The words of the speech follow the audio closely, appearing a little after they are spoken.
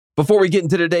Before we get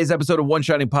into today's episode of One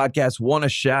Shining Podcast, want to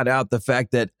shout out the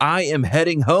fact that I am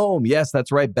heading home. Yes,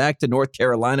 that's right, back to North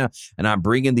Carolina, and I'm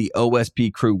bringing the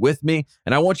OSP crew with me,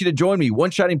 and I want you to join me. One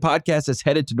Shining Podcast is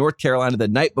headed to North Carolina the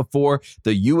night before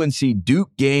the UNC Duke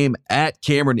game at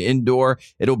Cameron Indoor.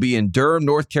 It'll be in Durham,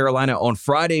 North Carolina on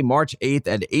Friday, March 8th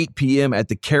at 8 p.m. at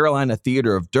the Carolina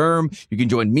Theater of Durham. You can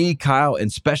join me, Kyle,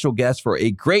 and special guests for a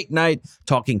great night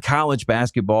talking college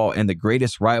basketball and the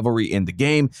greatest rivalry in the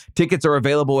game. Tickets are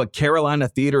available at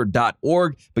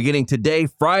carolinatheater.org beginning today,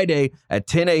 Friday at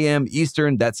 10 a.m.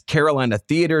 Eastern. That's Carolina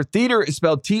Theater. Theater is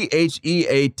spelled Theatre,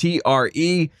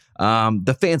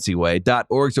 the fancy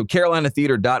way.org. So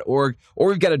carolinatheater.org, or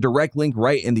we've got a direct link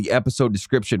right in the episode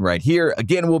description right here.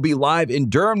 Again, we'll be live in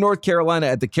Durham, North Carolina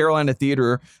at the Carolina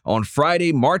Theater on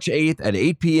Friday, March 8th at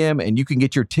 8 p.m. And you can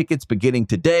get your tickets beginning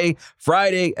today,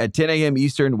 Friday at 10 a.m.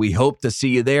 Eastern. We hope to see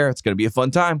you there. It's going to be a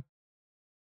fun time.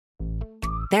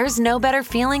 There's no better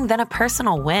feeling than a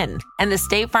personal win, and the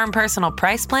State Farm Personal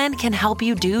Price Plan can help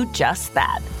you do just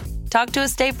that. Talk to a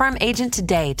State Farm agent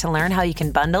today to learn how you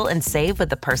can bundle and save with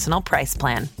the Personal Price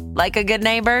Plan. Like a good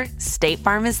neighbor, State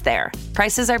Farm is there.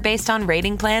 Prices are based on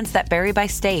rating plans that vary by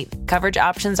state. Coverage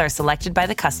options are selected by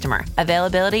the customer.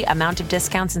 Availability, amount of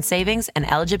discounts and savings,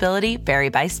 and eligibility vary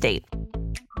by state.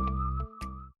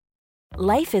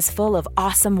 Life is full of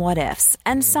awesome what-ifs,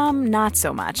 and some not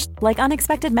so much, like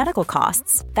unexpected medical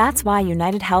costs. That's why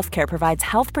United Healthcare provides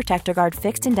Health Protector Guard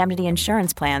fixed indemnity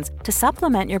insurance plans to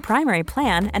supplement your primary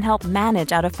plan and help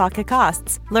manage out-of-pocket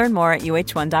costs. Learn more at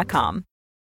uh1.com.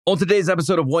 On today's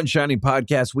episode of One Shining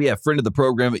Podcast, we have friend of the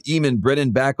program, Eamonn Brennan,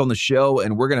 back on the show,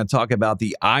 and we're going to talk about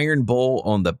the Iron Bowl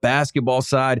on the basketball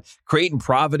side, Creighton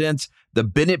Providence, the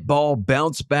Bennett Ball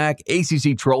bounce back,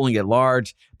 ACC trolling at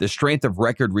large, the strength of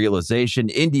record realization,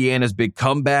 Indiana's big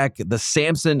comeback, the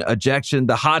Samson ejection,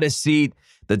 the hottest seat,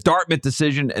 the Dartmouth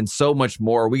decision, and so much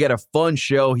more. We got a fun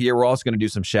show here. We're also going to do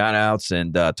some shout outs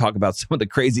and talk about some of the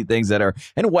crazy things that are,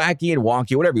 and wacky and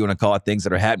wonky, whatever you want to call it, things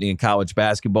that are happening in college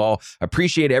basketball.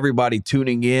 Appreciate everybody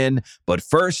tuning in. But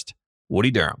first,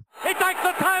 Woody Durham. He takes the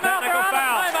timeout. Technical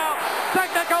foul. Timeout.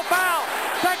 Technical foul.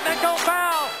 Technical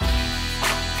foul.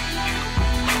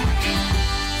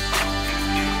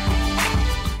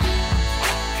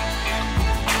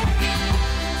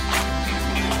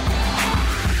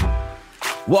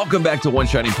 Welcome back to One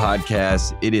Shining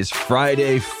Podcast. It is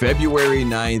Friday, February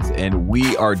 9th, and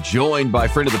we are joined by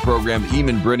friend of the program,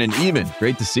 Eamonn Brennan. Eamonn,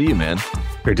 great to see you, man.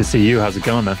 Great to see you. How's it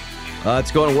going, man?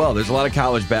 It's going well. There's a lot of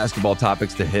college basketball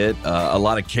topics to hit, a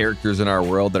lot of characters in our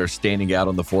world that are standing out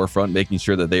on the forefront, making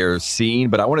sure that they are seen.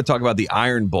 But I want to talk about the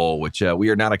Iron Bowl, which we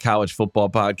are not a college football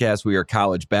podcast. We are a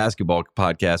college basketball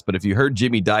podcast. But if you heard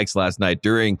Jimmy Dykes last night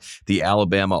during the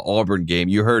Alabama-Auburn game,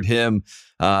 you heard him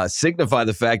signify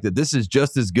the fact that this is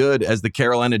just as good as the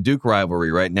Carolina-Duke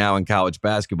rivalry right now in college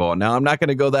basketball. Now, I'm not going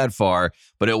to go that far,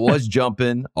 but it was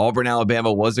jumping.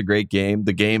 Auburn-Alabama was a great game.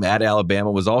 The game at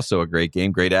Alabama was also a great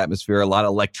game, great atmosphere, a lot of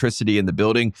electricity in the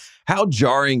building. How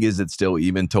jarring is it still,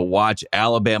 even, to watch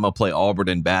Alabama play Auburn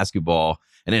in basketball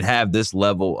and it have this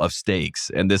level of stakes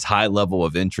and this high level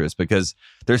of interest? Because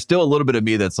there's still a little bit of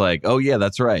me that's like, oh, yeah,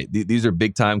 that's right. These are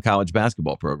big-time college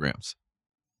basketball programs.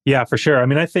 Yeah, for sure. I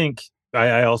mean, I think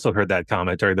I also heard that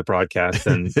comment during the broadcast,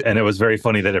 and and it was very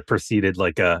funny that it preceded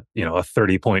like a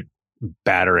 30-point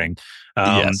battering.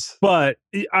 Yes, but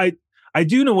I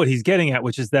do know what he's getting at,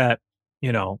 which is that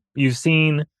you've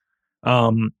seen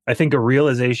I think a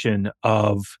realization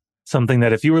of something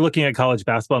that if you were looking at college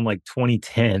basketball in like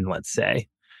 2010, let's say,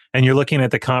 and you're looking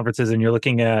at the conferences and you're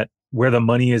looking at where the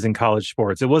money is in college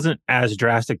sports, it wasn't as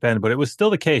drastic then, but it was still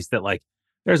the case that like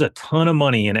there's a ton of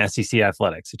money in SEC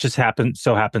athletics. It just happens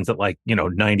that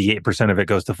 98% of it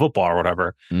goes to football or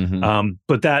whatever. Mm-hmm.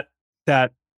 But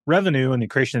that revenue and the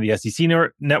creation of the SEC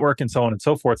network and so on and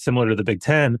so forth, similar to the Big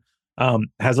Ten,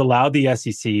 has allowed the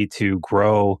SEC to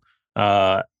grow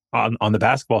on the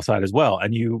basketball side as well.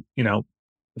 And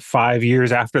 5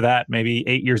 years after that, maybe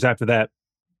 8 years after that,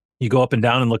 you go up and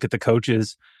down and look at the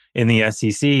coaches in the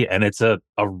SEC, and it's a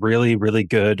really, really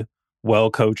good,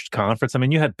 well-coached conference. I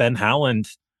mean, you had Ben Howland,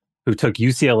 who took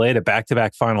UCLA to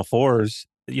back-to-back Final Fours,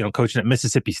 coaching at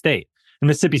Mississippi State. And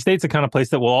Mississippi State's the kind of place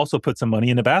that will also put some money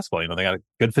into basketball. They got a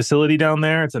good facility down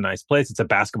there. It's a nice place. It's a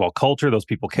basketball culture. Those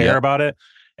people care about it.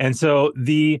 And so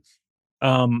the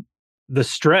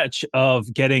stretch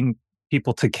of getting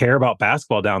people to care about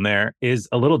basketball down there is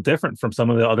a little different from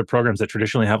some of the other programs that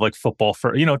traditionally have like football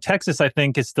for, Texas, I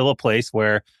think, is still a place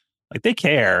where like they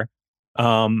care,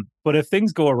 But if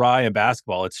things go awry in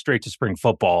basketball, it's straight to spring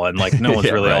football, and like no one's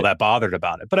Yeah, really right. all that bothered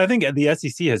about it. But I think the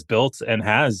SEC has built and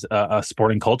has a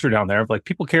sporting culture down there of like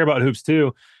people care about hoops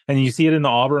too, and you see it in the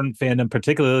Auburn fandom,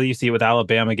 particularly. You see it with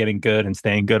Alabama getting good and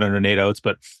staying good under Nate Oates,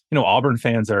 but Auburn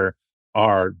fans are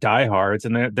diehards,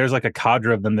 and there's like a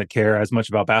cadre of them that care as much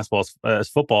about basketball as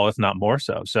football, if not more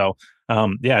so. So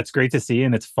yeah, it's great to see,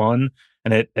 and it's fun,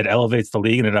 and it elevates the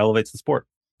league and it elevates the sport.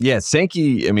 Yeah,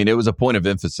 Sankey, I mean, it was a point of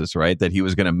emphasis, right, that he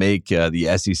was going to make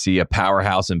the SEC a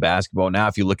powerhouse in basketball. Now,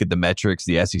 if you look at the metrics,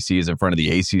 the SEC is in front of the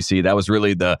ACC. That was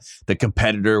really the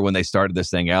competitor when they started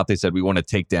this thing out. They said, we want to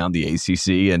take down the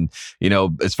ACC. And,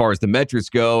 as far as the metrics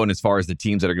go and as far as the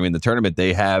teams that are going to be in the tournament,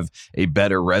 they have a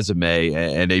better resume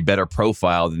and a better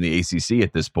profile than the ACC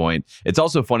at this point. It's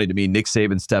also funny to me, Nick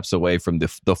Saban steps away from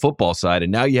the football side,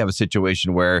 and now you have a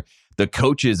situation where the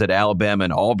coaches at Alabama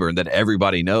and Auburn that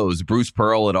everybody knows, Bruce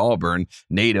Pearl at Auburn,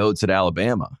 Nate Oates at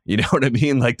Alabama. You know what I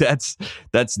mean? Like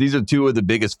these are two of the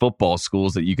biggest football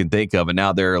schools that you can think of. And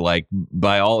now they're like,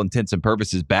 by all intents and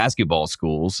purposes, basketball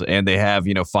schools. And they have,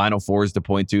 Final Fours to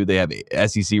point to. They have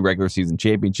SEC regular season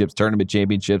championships, tournament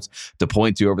championships to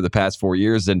point to over the past 4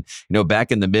 years. And,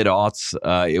 back in the mid-aughts,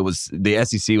 it was the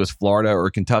SEC was Florida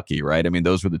or Kentucky, right? I mean,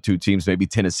 those were the two teams, maybe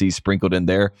Tennessee sprinkled in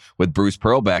there with Bruce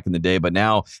Pearl back in the day. But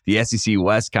now the SEC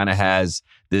West kind of has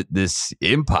this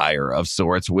empire of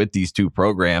sorts with these two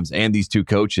programs and these two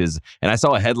coaches. And I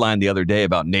saw a headline the other day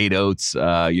about Nate Oates,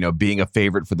 being a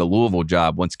favorite for the Louisville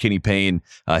job once Kenny Payne,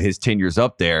 his tenure's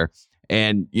up there.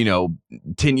 And,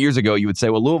 10 years ago, you would say,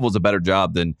 well, Louisville's a better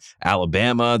job than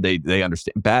Alabama. They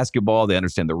understand basketball. They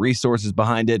understand the resources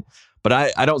behind it. But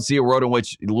I don't see a world in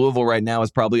which Louisville right now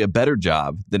is probably a better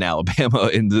job than Alabama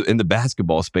in the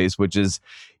basketball space, which is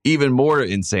even more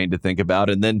insane to think about.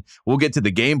 And then we'll get to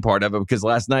the game part of it, because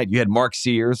last night you had Mark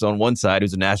Sears on one side,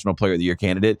 who's a National Player of the Year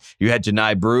candidate. You had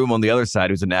Janai Broome on the other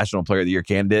side, who's a National Player of the Year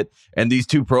candidate. And these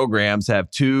two programs have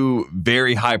two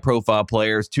very high-profile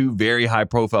players, two very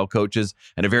high-profile coaches,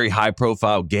 and a very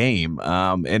high-profile game.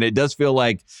 And it does feel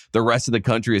like the rest of the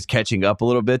country is catching up a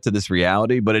little bit to this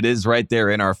reality, but it is right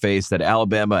there in our face that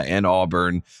Alabama and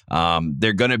Auburn,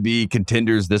 they're going to be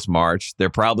contenders this March. They're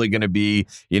probably going to be,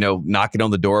 knocking on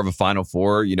the door of a Final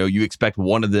Four. You expect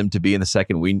one of them to be in the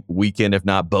second weekend, if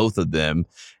not both of them.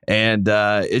 And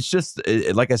it's just,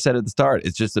 like I said at the start,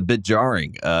 it's just a bit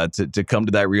jarring to come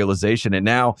to that realization. And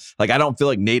now, I don't feel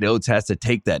like Nate Oates has to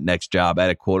take that next job at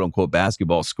a quote-unquote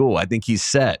basketball school. I think he's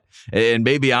set. And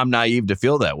maybe I'm naive to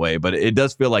feel that way, but it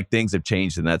does feel like things have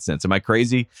changed in that sense. Am I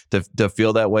crazy to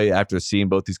feel that way after seeing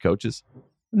both these coaches?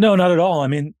 No, not at all. I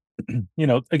mean,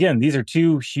 again, these are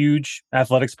two huge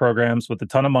athletics programs with a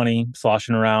ton of money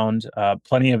sloshing around,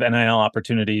 plenty of NIL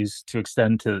opportunities to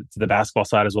extend to the basketball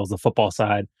side as well as the football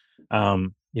side.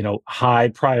 High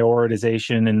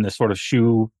prioritization in the sort of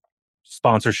shoe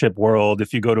sponsorship world.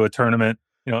 If you go to a tournament,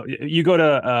 you go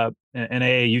to an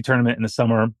AAU tournament in the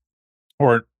summer,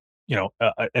 or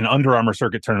an Under Armour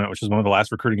circuit tournament, which was one of the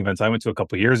last recruiting events I went to a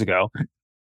couple of years ago. And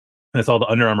it's all the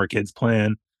Under Armour kids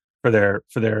playing for their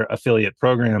affiliate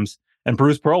programs. And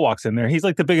Bruce Pearl walks in there. He's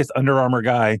like the biggest Under Armour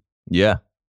guy. Yeah.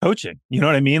 Coaching. You know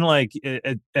what I mean? Like,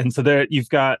 and so there you've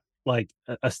got like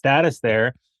a status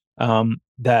there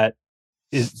that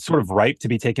is sort of ripe to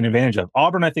be taken advantage of.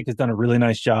 Auburn, I think, has done a really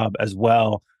nice job as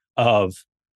well of,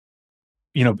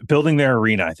 building their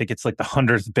arena. I think it's like the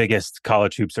 100th biggest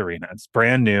college hoops arena. It's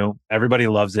brand new. Everybody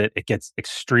loves it. It gets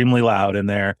extremely loud in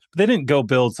there. But they didn't go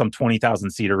build some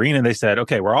 20,000 seat arena. They said,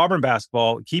 okay, we're Auburn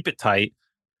basketball. Keep it tight.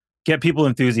 Get people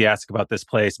enthusiastic about this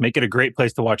place. Make it a great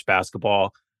place to watch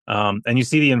basketball. And you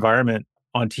see the environment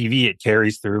on TV. It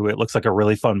carries through. It looks like a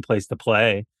really fun place to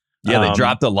play. Yeah, they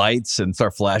drop the lights and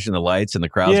start flashing the lights, and the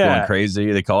crowd's going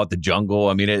crazy. They call it the jungle.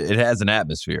 I mean, it has an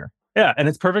atmosphere. Yeah, and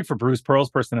it's perfect for Bruce Pearl's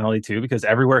personality too, because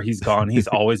everywhere he's gone, he's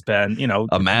always been,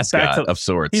 a mascot of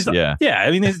sorts. Yeah.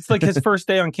 I mean, it's like his first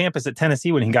day on campus at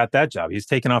Tennessee when he got that job. He was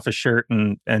taking off his shirt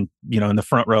and in the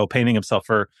front row, painting himself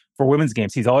for women's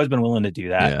games. He's always been willing to do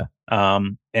that. Yeah.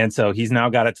 And so he's now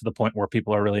got it to the point where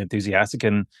people are really enthusiastic,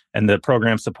 and the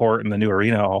program support and the new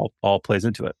arena all plays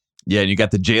into it. Yeah, and you got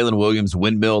the Jalen Williams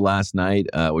windmill last night,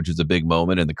 which was a big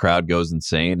moment, and the crowd goes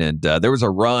insane. And there was a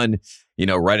run,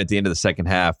 right at the end of the second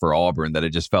half for Auburn that it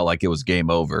just felt like it was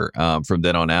game over from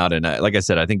then on out. And like I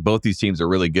said, I think both these teams are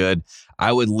really good.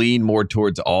 I would lean more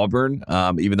towards Auburn,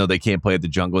 even though they can't play at the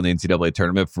jungle in the NCAA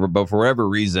tournament. But for whatever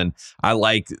reason, I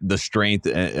like the strength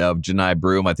of Janai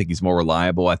Broome. I think he's more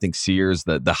reliable. I think Sears,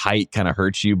 the height kind of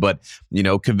hurts you. But,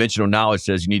 conventional knowledge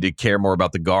says you need to care more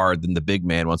about the guard than the big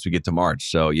man once we get to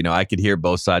March. So, I could hear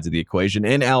both sides of the equation.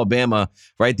 In Alabama,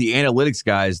 right, the analytics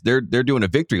guys, they're doing a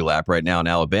victory lap right now in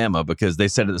Alabama because because they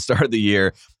said at the start of the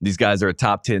year, these guys are a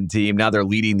top 10 team. Now they're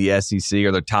leading the SEC,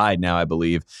 or they're tied now, I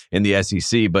believe, in the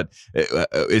SEC. But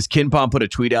is KenPom put a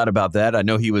tweet out about that? I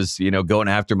know he was, going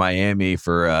after Miami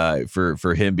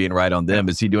for him being right on them.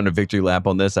 Is he doing a victory lap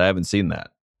on this? I haven't seen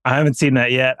that. I haven't seen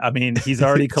that yet. I mean, he's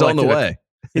already collected. It's on the way.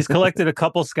 He's collected a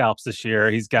couple scalps this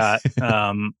year. He's got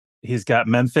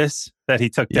Memphis that he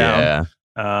took down.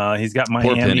 He's got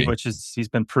Miami, which he's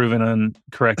been proven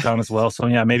incorrect on as well. So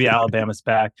yeah, maybe Alabama's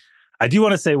back. I do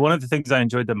want to say one of the things I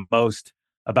enjoyed the most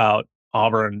about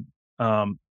Auburn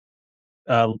during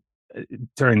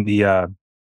the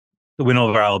win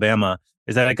over Alabama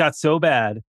is that it got so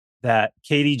bad that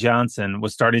Katie Johnson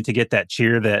was starting to get that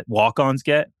cheer that walk-ons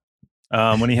get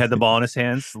when he had the ball in his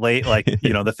hands late. Like,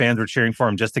 the fans were cheering for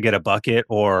him just to get a bucket,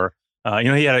 or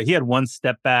he had one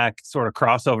step back sort of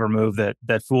crossover move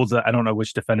that fooled I don't know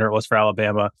which defender it was for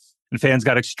Alabama, and fans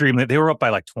got they were up by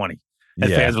like 20. And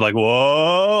fans were like,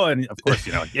 whoa. And of course,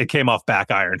 it came off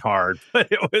back iron hard. But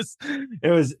it was,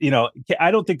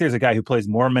 I don't think there's a guy who plays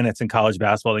more minutes in college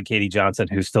basketball than Katie Johnson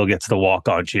who still gets the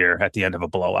walk-on cheer at the end of a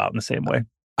blowout in the same way.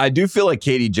 I do feel like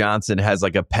Katie Johnson has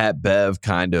like a Pat Bev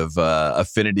kind of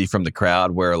affinity from the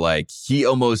crowd, where like he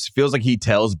almost feels like he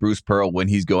tells Bruce Pearl when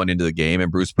he's going into the game,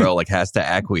 and Bruce Pearl like has to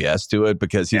acquiesce to it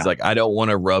because he's like, I don't want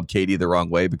to rub Katie the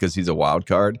wrong way because he's a wild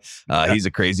card. He's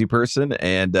a crazy person.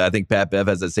 And I think Pat Bev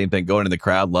has that same thing going in. The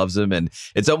crowd loves him. And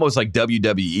it's almost like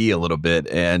WWE a little bit.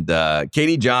 And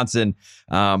Katie Johnson,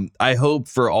 I hope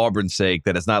for Auburn's sake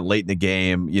that it's not late in the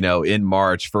game, in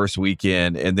March, first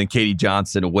weekend, and then Katie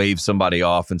Johnson waves somebody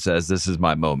off and says, "This is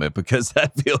my moment," because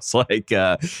that feels like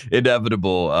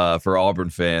inevitable for Auburn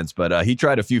fans. But he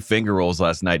tried a few finger rolls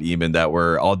last night, Eamonn, that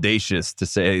were audacious to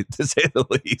say the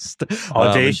least.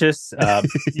 Audacious.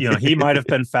 He might have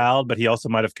been fouled, but he also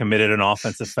might have committed an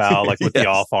offensive foul, like with the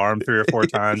off arm 3 or 4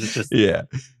 times. It's just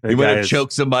he might have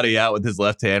choked somebody out with his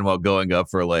left hand while going up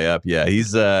for a layup. Yeah,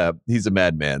 he's a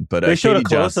madman. But they showed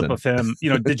Katie a close up Johnson. of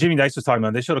him. The Jimmy Dice was talking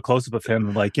about. They showed a close up of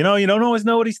him, like you don't always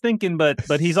know what he's thinking, but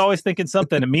he's always thinking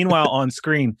something. And meanwhile, on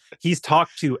screen, he's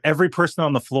talked to every person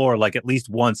on the floor like at least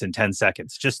once in 10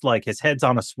 seconds. Just like his head's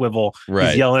on a swivel. Right.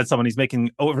 He's yelling at someone. He's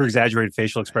making over exaggerated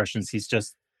facial expressions.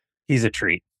 He's a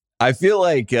treat. I feel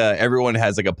like everyone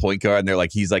has like a point guard, and they're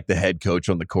like, he's like the head coach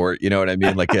on the court. You know what I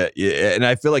mean? And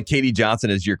I feel like Katie Johnson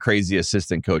is your crazy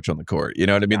assistant coach on the court. You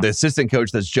know what I mean? Yeah. The assistant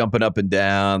coach that's jumping up and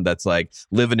down, that's like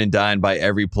living and dying by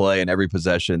every play and every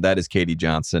possession. That is Katie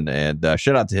Johnson. And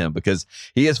shout out to him because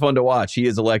he is fun to watch. He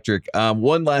is electric.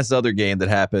 One last other game that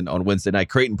happened on Wednesday night,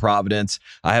 Creighton Providence.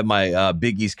 I have my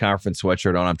Big East Conference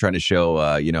sweatshirt on. I'm trying to show,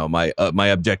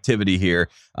 my objectivity here.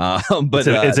 But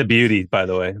it's a beauty, by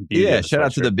the way. Shout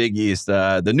out to the Big East.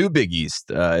 The new Big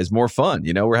East is more fun.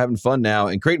 We're having fun now.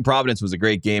 And Creighton Providence was a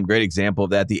great game, great example of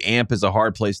that. The AMP is a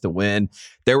hard place to win.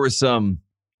 There were some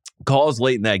calls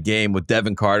late in that game with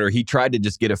Devin Carter. He tried to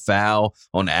just get a foul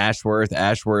on Ashworth.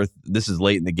 This is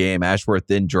late in the game. Ashworth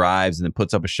then drives and then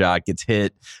puts up a shot, gets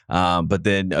hit. But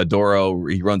then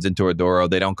Adoro, he runs into Adoro.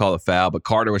 They don't call a foul, but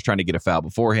Carter was trying to get a foul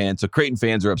beforehand. So Creighton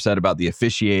fans are upset about the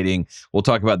officiating. We'll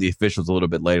talk about the officials a little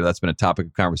bit later. That's been a topic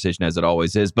of conversation, as it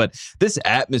always is. But this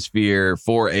atmosphere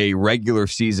for a regular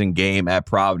season game at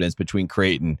Providence between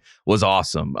Creighton was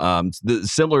awesome.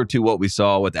 Similar to what we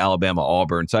saw with Alabama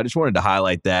Auburn. So I just wanted to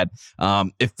highlight that.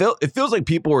 It feels like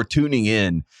people are tuning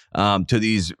in to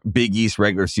these Big East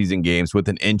regular season games with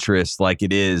an interest like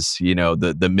it is,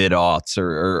 the mid-aughts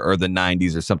or the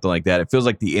 90s or something like that. It feels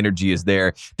like the energy is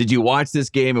there. Did you watch this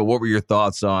game, and what were your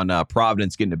thoughts on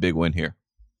Providence getting a big win here?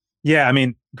 Yeah, I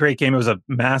mean, great game. It was a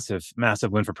massive,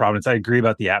 massive win for Providence. I agree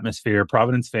about the atmosphere.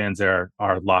 Providence fans are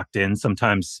locked in,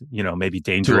 sometimes, maybe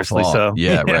dangerously so.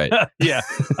 Yeah, right. Yeah.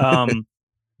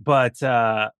 But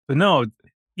no,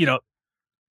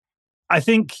 I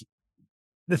think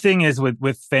the thing is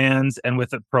with fans and with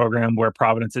the program where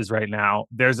Providence is right now,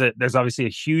 there's obviously a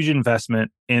huge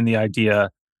investment in the idea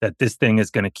that this thing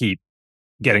is going to keep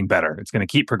getting better. It's going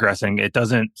to keep progressing. It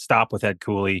doesn't stop with Ed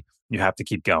Cooley. You have to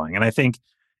keep going. And I think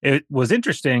it was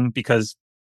interesting because,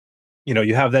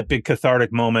 you have that big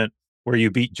cathartic moment where you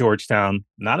beat Georgetown,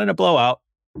 not in a blowout.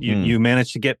 You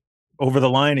managed to get over the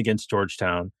line against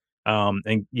Georgetown.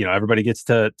 And, everybody gets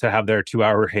to have their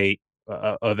 2-hour hate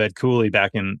of Ed Cooley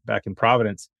back in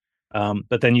Providence.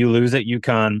 But then you lose at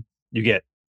UConn. You get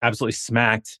absolutely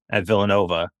smacked at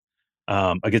Villanova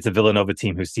against a Villanova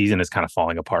team whose season is kind of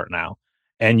falling apart now.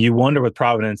 And you wonder with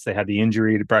Providence, they had the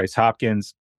injury to Bryce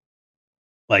Hopkins.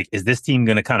 Like, is this team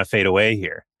going to kind of fade away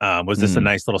here? Was this a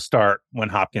nice little start when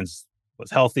Hopkins was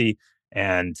healthy?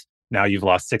 And now you've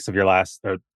lost 6 of your last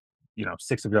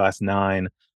 9.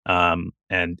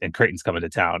 and Creighton's coming to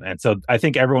town. And so I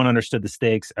think everyone understood the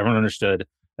stakes. Everyone understood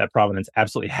that Providence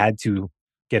absolutely had to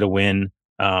get a win.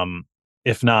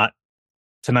 If not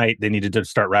tonight, they needed to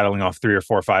start rattling off 3 or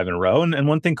 4 or 5 in a row. And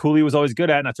one thing Cooley was always good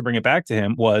at, not to bring it back to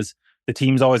him, was the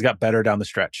teams always got better down the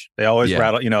stretch. They always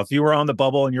rattle. If you were on the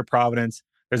bubble and you're Providence,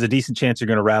 there's a decent chance you're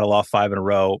going to rattle off 5 in a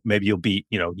row. Maybe you'll beat,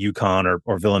 UConn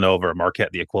or Villanova or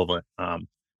Marquette, the equivalent,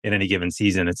 in any given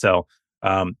season. And so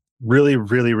really,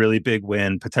 really, really big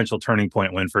win, potential turning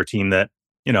point win for a team that,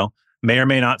 may or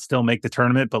may not still make the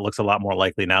tournament, but looks a lot more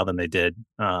likely now than they did,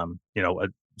 a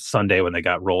Sunday when they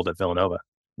got rolled at Villanova.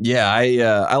 Yeah,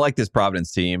 I like this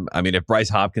Providence team. I mean, if Bryce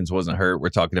Hopkins wasn't hurt, we're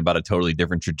talking about a totally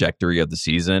different trajectory of the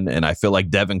season. And I feel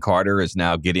like Devin Carter is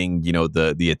now getting,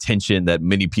 the attention that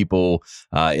many people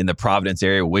in the Providence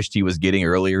area wished he was getting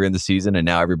earlier in the season. And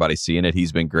now everybody's seeing it.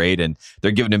 He's been great. And they're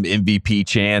giving him MVP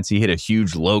chance. He hit a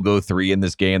huge logo 3 in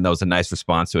this game. That was a nice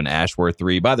response to an Ashworth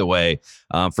 3. By the way,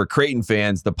 for Creighton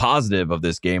fans, the positive of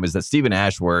this game is that Stephen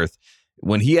Ashworth,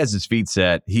 when he has his feet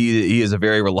set, he is a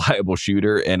very reliable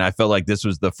shooter. And I felt like this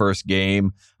was the first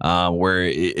game where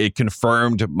it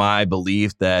confirmed my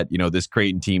belief that, this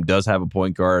Creighton team does have a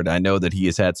point guard. I know that he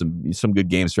has had some good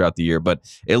games throughout the year, but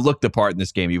it looked the part in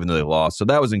this game, even though they lost. So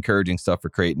that was encouraging stuff for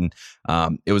Creighton.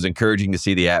 It was encouraging to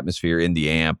see the atmosphere in the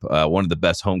AMP, one of the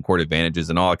best home court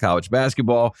advantages in all of college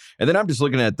basketball. And then I'm just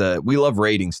looking at we love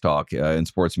ratings talk in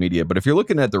sports media, but if you're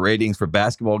looking at the ratings for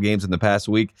basketball games in the past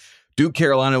week, Duke,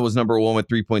 Carolina was number 1 with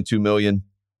 3.2 million.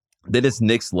 Then it's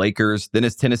Knicks, Lakers. Then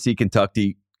it's Tennessee,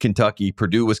 Kentucky,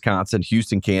 Purdue, Wisconsin,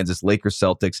 Houston, Kansas, Lakers,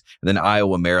 Celtics, and then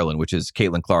Iowa, Maryland, which is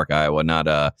Caitlin Clark, Iowa, not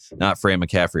Fran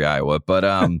McCaffrey, Iowa. But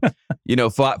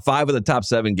 5 of the top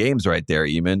 7 games right there,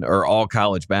 Eamonn, are all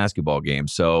college basketball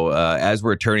games. So as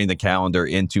we're turning the calendar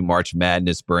into March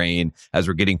Madness brain, as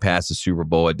we're getting past the Super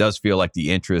Bowl, it does feel like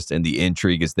the interest and the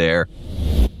intrigue is there.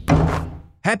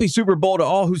 Happy Super Bowl to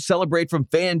all who celebrate from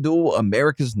FanDuel,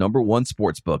 America's #1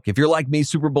 sportsbook. If you're like me,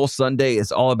 Super Bowl Sunday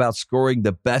is all about scoring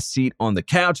the best seat on the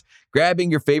couch, grabbing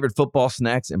your favorite football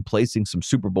snacks, and placing some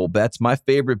Super Bowl bets. My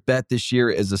favorite bet this year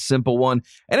is a simple one,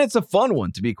 and it's a fun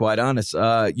one, to be quite honest.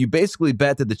 You basically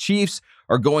bet that the Chiefs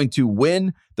are going to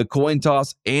win the coin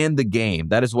toss and the game.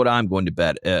 That is what I'm going to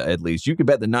bet, at least. You could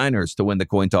bet the Niners to win the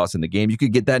coin toss in the game. You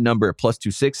could get that number at plus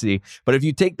 260. But if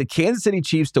you take the Kansas City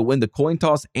Chiefs to win the coin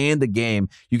toss and the game,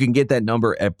 you can get that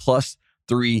number at plus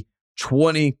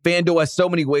 320. FanDuel has so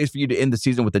many ways for you to end the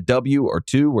season with a W or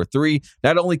 2 or 3.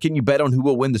 Not only can you bet on who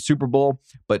will win the Super Bowl,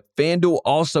 but FanDuel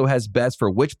also has bets for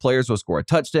which players will score a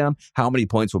touchdown, how many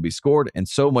points will be scored, and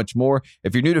so much more.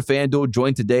 If you're new to FanDuel,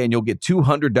 join today and you'll get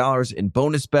 $200 in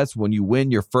bonus bets when you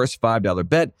win your first $5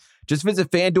 bet. Just visit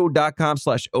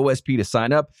FanDuel.com/OSP to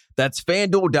sign up. That's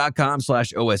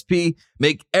FanDuel.com/OSP.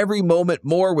 Make every moment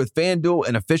more with FanDuel,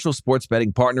 an official sports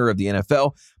betting partner of the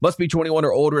NFL. Must be 21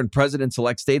 or older and present in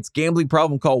select states. Gambling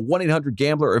problem? Call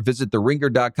 1-800-GAMBLER or visit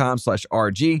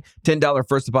theringer.com/RG. $10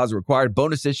 first deposit required.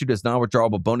 Bonus issued as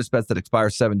non-withdrawable bonus bets that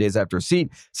expire 7 days after receipt.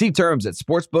 See terms at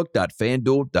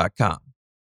sportsbook.fanduel.com.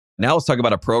 Now let's talk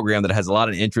about a program that has a lot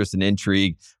of interest and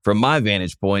intrigue from my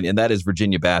vantage point, and that is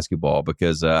Virginia basketball,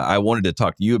 because I wanted to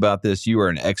talk to you about this. You are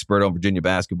an expert on Virginia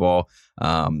basketball.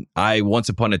 I, once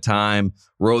upon a time,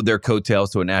 rode their coattails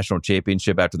to a national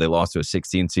championship after they lost to a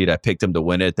 16 seed. I picked them to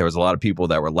win it. There was a lot of people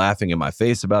that were laughing in my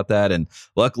face about that. And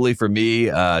luckily for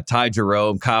me, Ty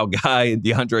Jerome, Kyle Guy, and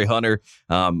DeAndre Hunter,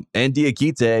 and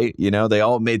Diakite, they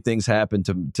all made things happen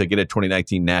to get a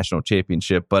 2019 national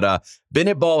championship. But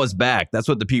Bennett ball is back. That's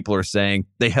what the people are saying.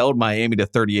 They held Miami to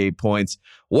 38 points.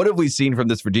 What have we seen from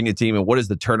this Virginia team, and what has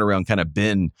the turnaround kind of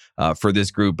been for this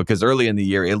group? Because early in the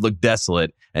year, it looked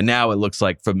desolate, and now it looks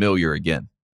like familiar again.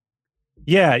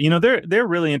 Yeah, they're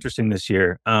really interesting this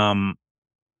year.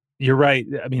 You're right.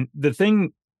 I mean, the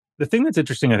thing that's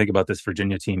interesting, I think, about this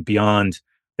Virginia team, beyond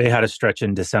they had a stretch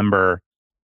in December,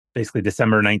 basically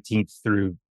December 19th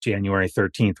through January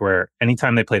 13th, where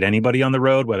anytime they played anybody on the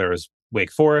road, whether it was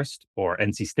Wake Forest or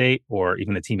NC State or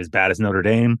even a team as bad as Notre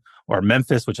Dame or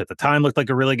Memphis, which at the time looked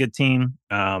like a really good team,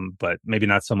 but maybe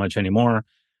not so much anymore,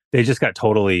 they just got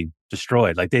totally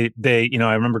destroyed. Like they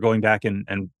I remember going back and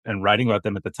writing about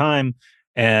them at the time,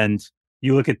 and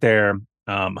you look at their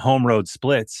home road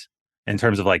splits in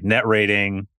terms of like net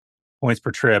rating, points per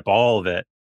trip, all of it,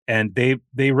 and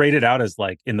they rated out as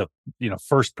like in the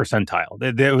first percentile.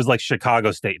 It was like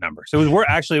Chicago State numbers. It was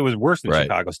worse than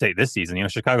Chicago State this season.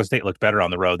 Chicago State looked better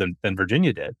on the road than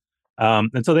Virginia did,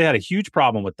 and so they had a huge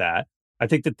problem with that. I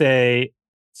think that they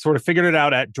sort of figured it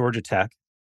out at Georgia Tech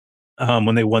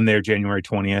when they won there January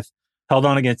 20th, held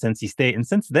on against NC State, and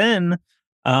since then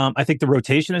I think the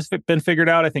rotation has been figured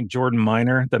out. I think Jordan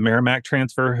Minor, the Merrimack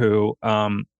transfer, who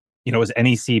was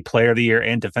NEC Player of the Year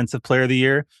and Defensive Player of the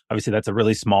Year. Obviously, that's a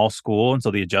really small school, and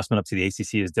so the adjustment up to the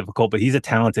ACC is difficult. But he's a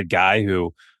talented guy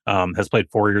who has played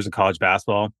 4 years of college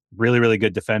basketball. Really, really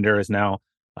good defender. Is now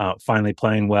finally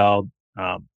playing well.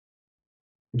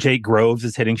 Jake Groves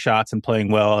is hitting shots and playing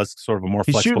well as sort of a more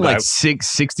He's flexible shooting guy.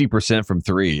 60% from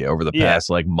three over the past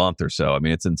month or so. I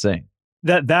mean, it's insane.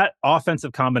 That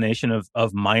offensive combination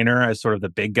of Minor as sort of the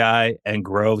big guy and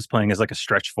Groves playing as like a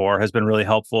stretch four has been really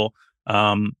helpful.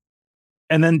 And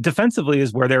then defensively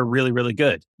is where they're really, really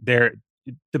good.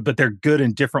 But they're good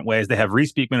in different ways. They have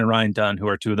Reese Beekman and Ryan Dunn, who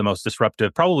are two of the most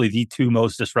disruptive, probably the two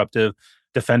most disruptive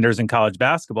defenders in college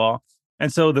basketball.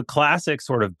 And so the classic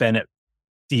sort of Bennett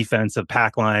defense of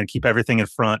pack line, keep everything in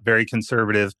front, very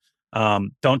conservative.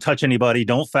 Don't touch anybody,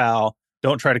 don't foul,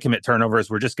 don't try to commit turnovers.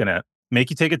 We're just going to make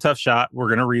you take a tough shot. We're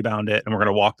going to rebound it, and we're going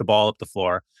to walk the ball up the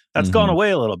floor. That's gone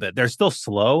away a little bit. They're still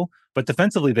slow, but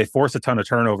defensively, they force a ton of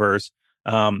turnovers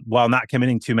while not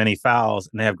committing too many fouls,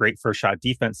 and they have great first shot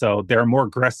defense. So they're a more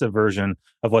aggressive version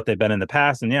of what they've been in the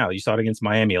past. And yeah, you saw it against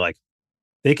Miami. Like,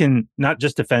 they can not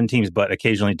just defend teams, but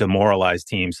occasionally demoralize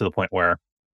teams to the point where,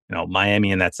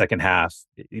 Miami in that second half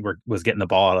was getting the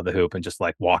ball out of the hoop and just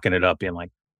like walking it up, being like,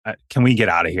 can we get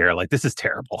out of here? Like, this is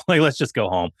terrible. Like, let's just go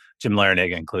home. Jim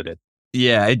Larinaga included.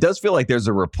 Yeah, it does feel like there's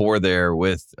a rapport there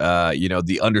with,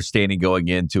 the understanding going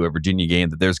into a Virginia game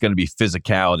that there's going to be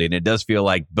physicality. And it does feel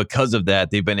like because of that,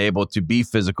 they've been able to be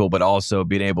physical, but also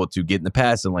being able to get in the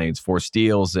passing lanes, force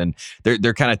steals. And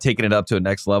they're kind of taking it up to a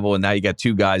next level. And now you got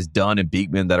two guys, Dunn and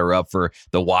Beekman, that are up for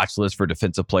the watch list for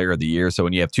Defensive Player of the Year. So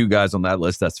when you have two guys on that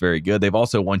list, that's very good. They've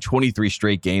also won 23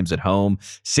 straight games at home,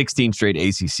 16 straight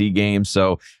ACC games.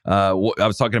 So I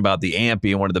was talking about the AMP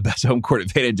being one of the best home court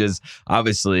advantages,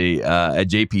 obviously, at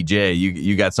JPJ,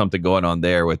 you got something going on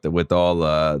there with all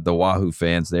the Wahoo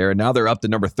fans there. And now they're up to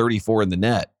number 34 in the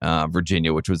net,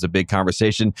 Virginia, which was a big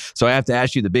conversation. So I have to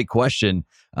ask you the big question.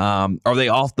 Are they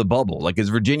off the bubble? Like, is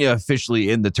Virginia officially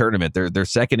in the tournament? They're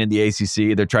second in the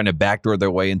ACC. They're trying to backdoor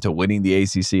their way into winning the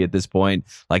ACC at this point.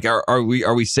 Like, are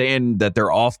we saying that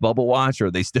they're off bubble watch, or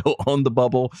are they still on the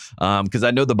bubble? Because I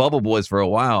know the Bubble Boys for a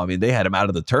while. I mean, they had them out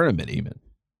of the tournament even.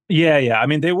 Yeah. I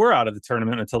mean, they were out of the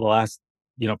tournament until the last,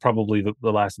 probably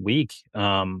the last week,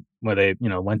 where they,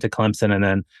 went to Clemson and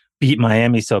then beat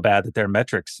Miami so bad that their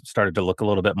metrics started to look a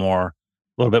little bit more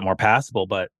passable.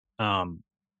 But, I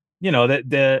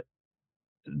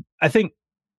think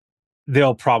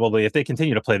they'll probably, if they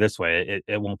continue to play this way,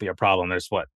 it won't be a problem. There's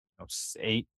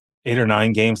 8 or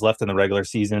 9 games left in the regular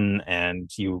season, and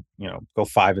you go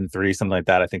 5-3, something like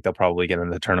that. I think they'll probably get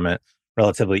into the tournament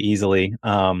relatively easily.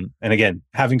 And again,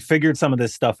 having figured some of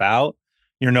this stuff out,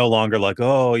 you're no longer like,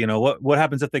 oh, what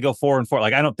happens if they go 4-4?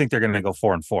 Like, I don't think they're going to go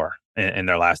 4-4 in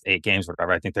their last 8 games or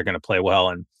whatever. I think they're going to play well,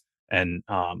 and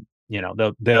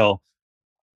they'll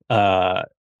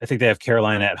I think they have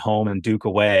Carolina at home and Duke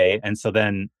away, and so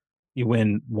then you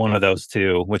win one of those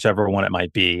two, whichever one it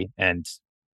might be, and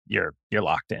you're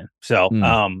locked in. So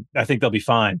I think they'll be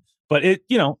fine. But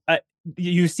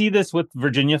you see this with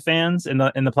Virginia fans in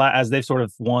the as they've sort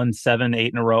of won 7,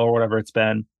 8 in a row or whatever it's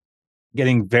been,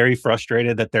 getting very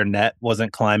frustrated that their net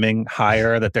wasn't climbing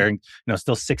higher, that they're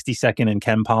still 62nd in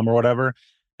KenPom or whatever.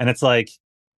 And it's like,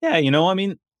 yeah, I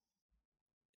mean,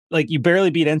 like, you barely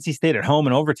beat NC State at home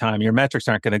in overtime. Your metrics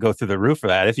aren't going to go through the roof for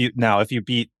that. If you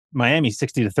beat Miami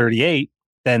 60-38,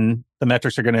 then the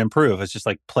metrics are going to improve. It's just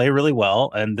like, play really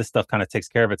well, and this stuff kind of takes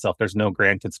care of itself. There's no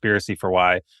grand conspiracy for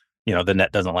why the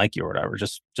net doesn't like you or whatever.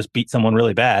 Just beat someone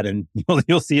really bad, and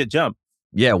you'll see it jump.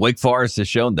 Yeah, Wake Forest has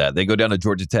shown that. They go down to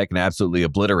Georgia Tech and absolutely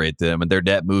obliterate them, and their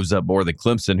net moves up more than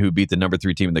Clemson, who beat the number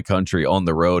 3 team in the country on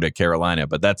the road at Carolina.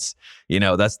 But that's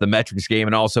the metrics game,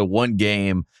 and also one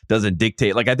game doesn't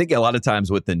dictate. Like, I think a lot of times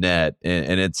with the net,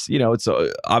 and it's it's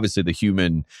obviously the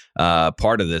human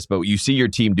part of this, but you see your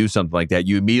team do something like that,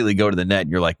 you immediately go to the net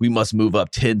and you're like, we must move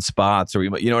up 10 spots, or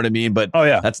you know what I mean? But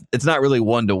it's not really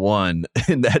 1-to-1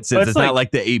 in that sense. It's not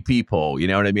like the AP poll, you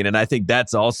know what I mean? And I think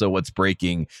that's also what's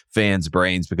breaking fans' brains,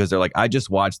 because they're like, I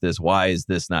just watched this. Why is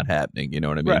this not happening? You know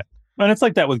what I mean? Right. And it's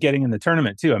like that with getting in the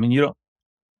tournament too. I mean,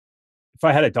 if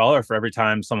I had $1 for every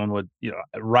time someone would,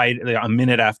 write a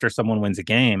minute after someone wins a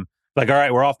game, like, all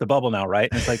right, we're off the bubble now, right?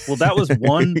 And it's like, well, that was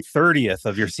 1/30th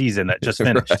of your season that just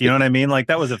finished. Right. You know what I mean? Like,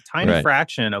 that was a tiny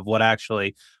fraction of what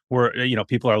actually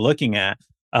people are looking at.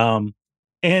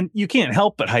 And you can't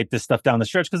help but hype this stuff down the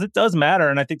stretch, because it does matter.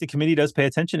 And I think the committee does pay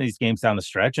attention to these games down the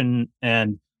stretch. And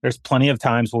there's plenty of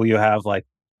times where you have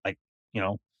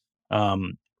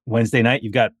Wednesday night,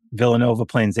 you've got Villanova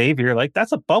playing Xavier. Like,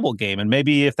 that's a bubble game. And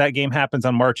maybe if that game happens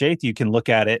on March 8th, you can look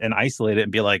at it and isolate it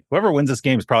and be like, whoever wins this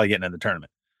game is probably getting in the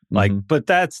tournament. Like, but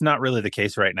that's not really the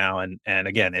case right now. And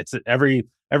again, it's every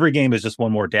game is just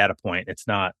one more data point. It's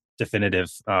not definitive,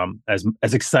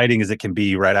 as exciting as it can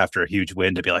be right after a huge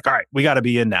win to be like, all right, we got to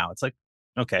be in now. It's like,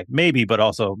 okay, maybe, but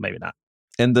also maybe not.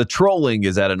 And the trolling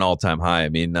is at an all-time high. I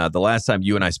mean, the last time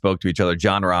you and I spoke to each other,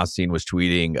 John Rothstein was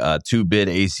tweeting two-bid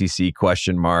ACC ?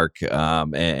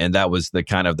 And that was the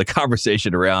kind of the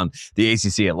conversation around the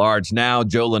ACC at large. Now,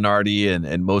 Joe Lunardi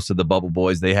and most of the bubble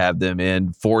boys, they have them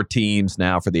in 4 teams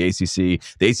now for the ACC.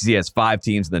 The ACC has 5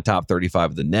 teams in the top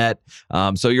 35 of the net.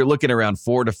 So you're looking around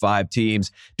 4 to 5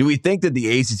 teams. Do we think that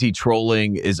the ACC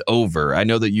trolling is over? I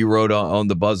know that you wrote on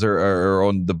the buzzer or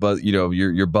on the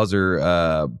your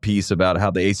buzzer piece about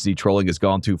how the ACC trolling has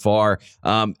gone too far.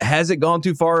 Has it gone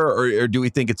too far, or do we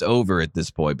think it's over at this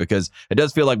point? Because it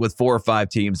does feel like with 4 or 5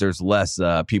 teams, there's less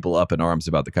people up in arms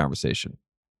about the conversation.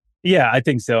 Yeah, I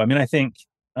think so. I mean, I think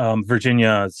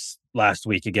Virginia's last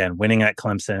week, again, winning at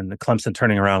Clemson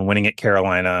turning around, winning at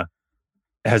Carolina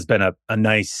has been a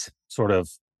nice sort of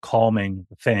calming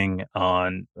thing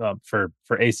on for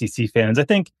ACC fans. I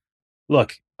think,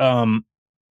 look,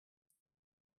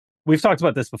 we've talked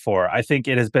about this before. I think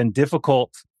it has been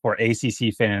difficult for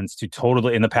ACC fans to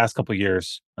totally, in the past couple of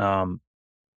years,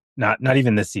 not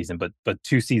even this season, but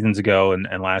 2 seasons ago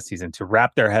and last season, to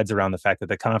wrap their heads around the fact that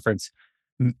the conference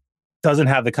doesn't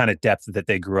have the kind of depth that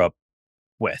they grew up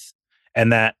with.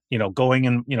 And that, going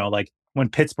in, like when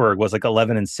Pittsburgh was like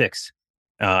 11-6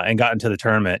 and got into the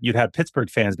tournament, you'd have Pittsburgh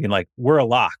fans being like, we're a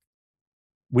lock.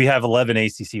 We have 11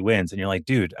 ACC wins. And you're like,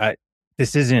 dude,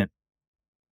 this isn't,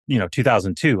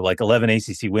 2002, like 11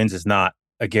 ACC wins is not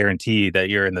a guarantee that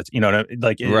you're in the,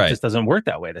 it just doesn't work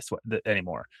that way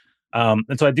anymore.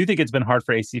 And so I do think it's been hard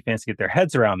for ACC fans to get their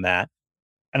heads around that.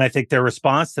 And I think their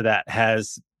response to that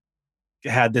has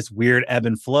had this weird ebb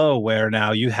and flow where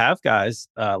now you have guys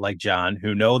like John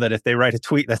who know that if they write a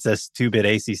tweet that says 2-bid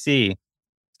ACC,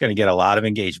 it's going to get a lot of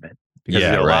engagement. Because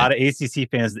a lot of ACC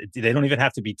fans, they don't even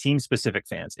have to be team-specific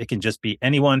fans. It can just be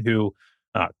anyone who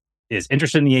is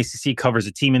interested in the ACC, covers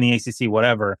a team in the ACC,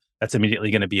 whatever. That's immediately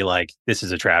going to be like, this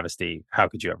is a travesty. How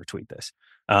could you ever tweet this?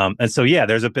 And so,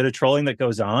 there's a bit of trolling that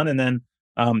goes on. And then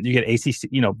you get ACC,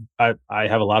 I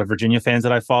have a lot of Virginia fans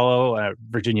that I follow,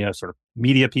 Virginia sort of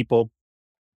media people,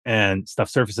 and stuff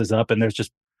surfaces up. And there's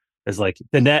like,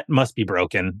 the net must be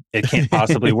broken. It can't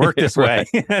possibly work this way.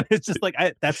 And it's just like,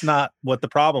 that's not what the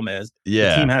problem is.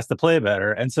 Yeah. The team has to play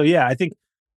better. And so,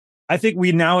 I think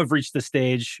we now have reached the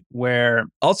stage where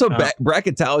also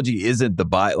bracketology isn't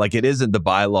it isn't the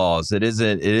bylaws. It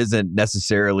isn't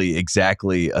necessarily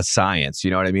exactly a science.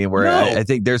 You know what I mean? Where I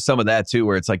think there's some of that too,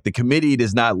 where it's like the committee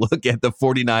does not look at the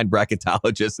 49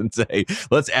 bracketologists and say,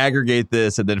 let's aggregate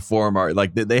this and then form our,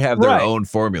 like they have their own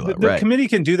formula. The committee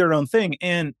can do their own thing.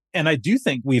 And I do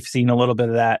think we've seen a little bit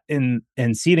of that in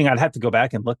seeding. I'd have to go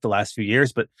back and look the last few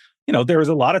years, but there was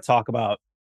a lot of talk about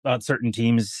certain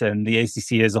teams and the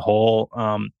ACC as a whole,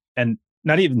 and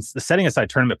not even setting aside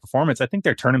tournament performance. I think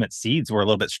their tournament seeds were a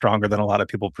little bit stronger than a lot of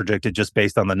people predicted just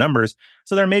based on the numbers.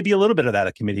 So there may be a little bit of that,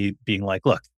 a committee being like,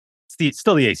 look, it's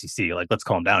still the ACC, like, let's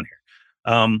calm down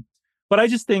here. But I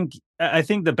think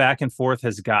the back and forth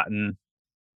has gotten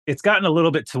a little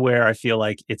bit to where I feel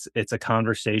like it's a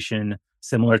conversation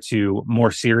similar to more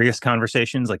serious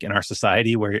conversations like in our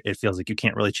society, where it feels like you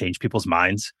can't really change people's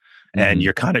minds. And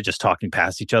you're kind of just talking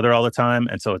past each other all the time.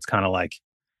 And so it's kind of like,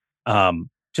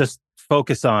 just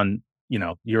focus on,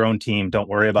 your own team. Don't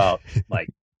worry about like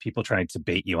people trying to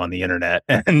bait you on the internet,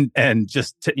 and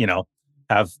just,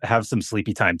 have some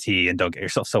sleepy time tea and don't get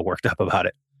yourself so worked up about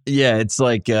it. Yeah, it's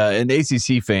like in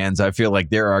ACC fans, I feel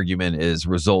like their argument is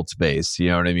results based. You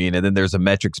know what I mean? And then there's a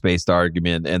metrics based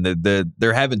argument, and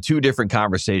they're having 2 different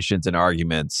conversations and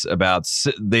arguments about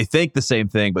they think the same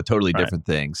thing but totally different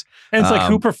things. And it's like,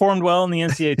 who performed well in the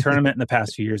NCAA tournament in the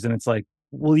past few years? And it's like,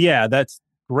 well, yeah, that's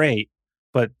great,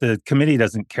 but the committee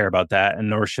doesn't care about that, and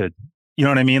nor should. You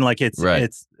know what I mean? Like it's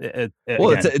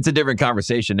a different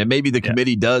conversation, and maybe the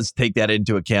committee does take that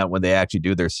into account when they actually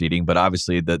do their seeding. But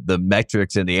obviously, the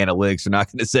metrics and the analytics are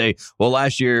not going to say, "Well,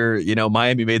 last year,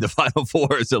 Miami made the Final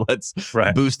Four, so let's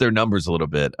boost their numbers a little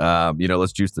bit.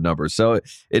 Let's juice the numbers." So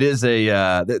it is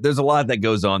there's a lot that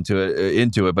goes on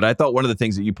into it. But I thought one of the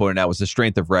things that you pointed out was the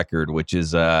strength of record, which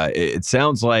is it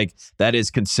sounds like that is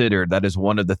considered. That is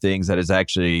one of the things that is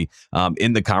actually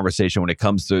in the conversation when it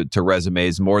comes to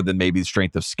resumes, more than maybe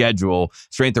strength of schedule.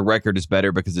 Strength of record is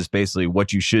better because it's basically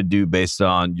what you should do based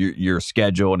on your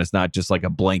schedule, and it's not just like a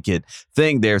blanket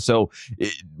thing there. So,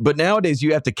 but nowadays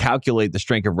you have to calculate the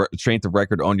strength of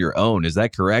record on your own. Is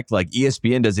that correct? Like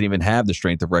ESPN doesn't even have the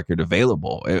strength of record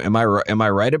available. Am I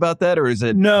right about that, or is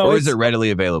it readily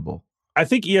available? I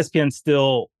think ESPN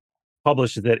still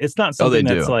publishes it. It's not something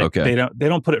that's like okay. They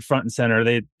don't put it front and center.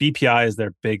 BPI is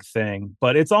their big thing,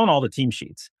 but it's on all the team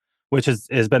sheets, which has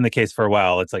been the case for a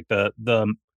while. It's like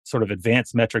the sort of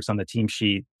advanced metrics on the team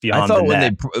sheet beyond. I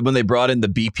thought when they brought in the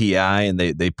BPI and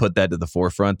they put that to the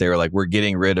forefront, they were like, we're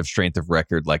getting rid of strength of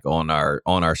record like on our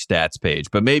stats page.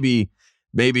 But maybe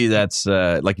that's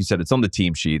like you said, it's on the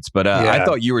team sheets. But I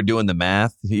thought you were doing the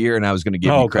math here, and I was going to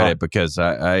give you credit because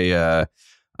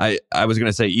I was going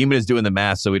to say Eamonn is doing the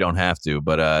math so we don't have to,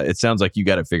 but it sounds like you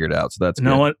got it figured out. So that's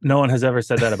good. No one has ever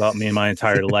said that about me in my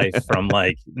entire life from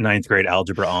like 9th grade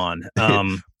algebra on.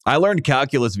 I learned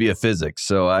calculus via physics,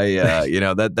 so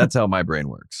that's how my brain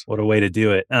works. What a way to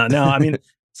do it. No, I mean,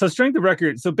 so strength of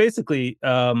record. So basically,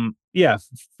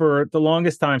 for the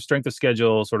longest time, strength of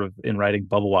schedule sort of in writing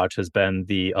Bubble Watch has been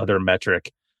the other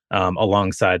metric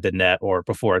alongside the net or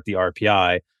before it, the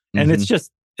RPI. And it's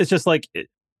just like,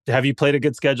 have you played a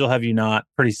good schedule? Have you not?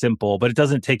 Pretty simple, but it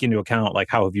doesn't take into account like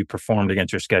how have you performed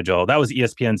against your schedule. That was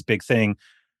ESPN's big thing.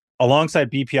 Alongside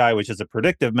BPI, which is a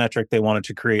predictive metric, they wanted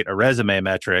to create a resume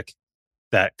metric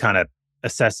that kind of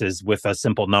assesses with a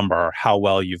simple number how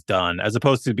well you've done, as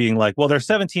opposed to being like, well, they're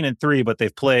 17-3, but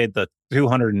they've played the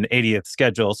 280th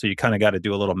schedule. So you kind of got to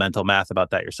do a little mental math about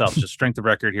that yourself. Just strength of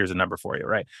record, here's a number for you,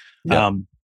 right? Yeah.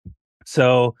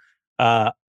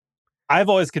 I've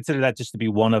always considered that just to be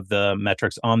one of the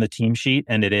metrics on the team sheet,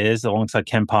 and it is alongside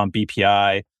KenPom,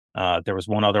 BPI. There was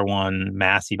one other one,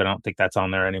 Massey, but I don't think that's on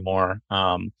there anymore.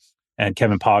 And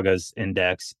Kevin Paga's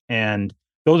index. And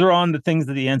those are on the things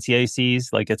that the NCAA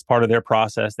sees. Like it's part of their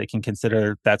process. They can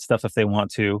consider that stuff if they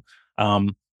want to.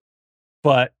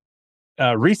 But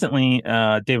recently,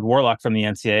 David Warlock from the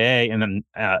NCAA, and then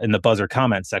in the buzzer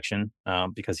comment section,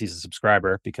 because he's a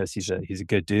subscriber, because he's a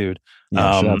good dude.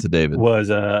 Shout out to David. Was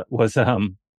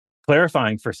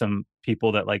clarifying for some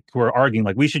people that like who are arguing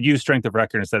like we should use strength of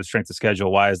record instead of strength of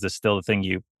schedule. Why is this still the thing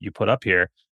you put up here?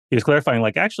 He was clarifying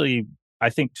like actually I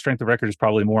think strength of record is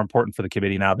probably more important for the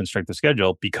committee now than strength of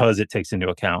schedule because it takes into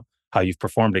account how you've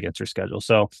performed against your schedule.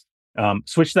 So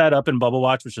switch that up in Bubble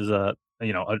Watch, which is a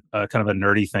kind of a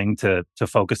nerdy thing to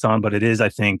focus on, but it is, I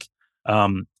think,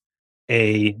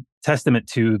 a testament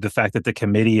to the fact that the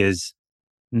committee is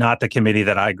not the committee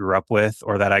that I grew up with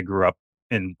or that I grew up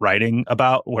in writing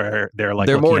about, where they're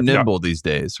more nimble these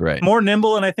days, right? More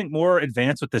nimble, and I think more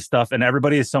advanced with this stuff, and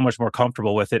everybody is so much more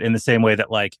comfortable with it in the same way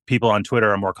that like people on Twitter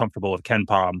are more comfortable with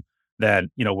KenPom than,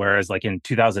 whereas like in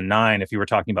 2009, if you were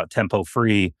talking about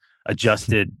tempo-free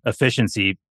adjusted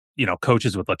efficiency,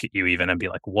 coaches would look at you even and be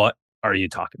like, what are you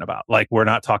talking about? Like, we're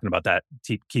not talking about that.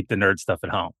 Keep the nerd stuff at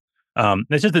home.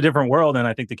 It's just a different world. And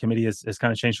I think the committee has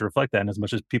kind of changed to reflect that. And as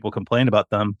much as people complain about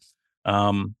them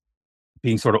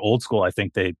being sort of old school, I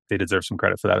think they deserve some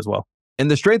credit for that as well. And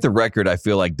the strength of record, I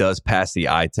feel like, does pass the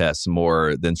eye test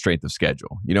more than strength of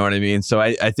schedule. You know what I mean? So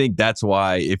I think that's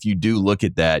why if you do look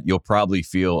at that, you'll probably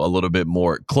feel a little bit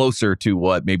more closer to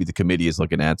what maybe the committee is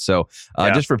looking at. So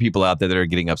just for people out there that are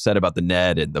getting upset about the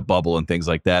net and the bubble and things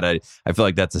like that, I feel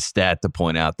like that's a stat to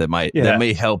point out that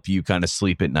may help you kind of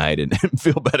sleep at night and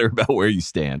feel better about where you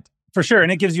stand. For sure.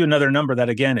 And it gives you another number that,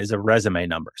 again, is a resume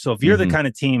number. So if you're the kind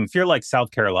of team, if you're like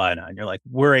South Carolina and you're like,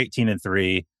 we're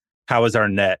 18-3, how is our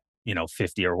net?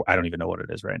 50, or I don't even know what it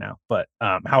is right now, but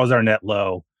how is our net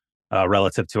low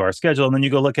relative to our schedule? And then you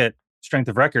go look at strength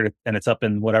of record and it's up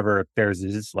in whatever theirs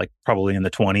is, like probably in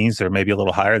the 20s or maybe a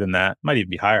little higher than that. Might even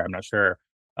be higher. I'm not sure.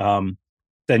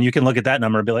 Then you can look at that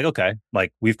number and be like, okay,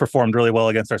 like we've performed really well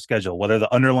against our schedule. Whether the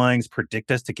underlyings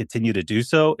predict us to continue to do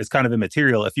so is kind of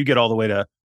immaterial. If you get all the way to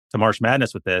March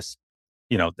Madness with this,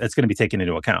 it's going to be taken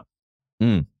into account.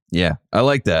 Yeah, I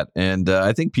like that. And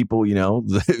I think people,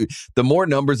 the more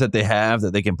numbers that they have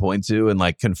that they can point to and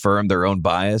like confirm their own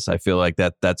bias, I feel like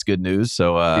that's good news.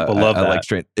 So people love that. I like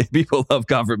people love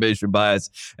confirmation bias,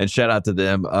 and shout out to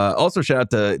them. Also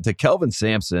shout out to Kelvin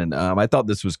Sampson. I thought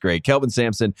this was great. Kelvin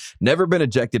Sampson, never been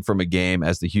ejected from a game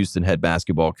as the Houston head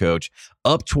basketball coach.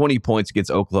 up 20 points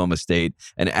against Oklahoma State,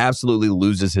 and absolutely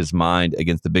loses his mind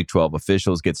against the Big 12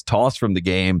 officials, gets tossed from the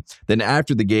game. Then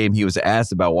after the game, he was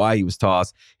asked about why he was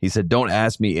tossed. He said, "Don't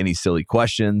ask me any silly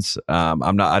questions. I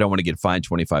don't want to get fined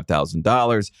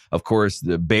 $25,000. Of course,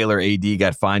 the Baylor AD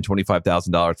got fined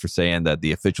 $25,000 for saying that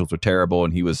the officials were terrible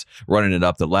and he was running it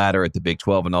up the ladder at the Big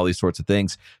 12 and all these sorts of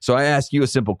things. So I ask you a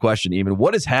simple question, Eamonn.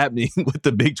 What is happening with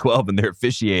the Big 12 and their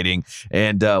officiating,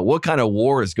 and what kind of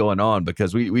war is going on?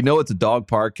 Because we know it's a dog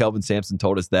park. Kelvin Sampson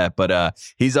told us that, but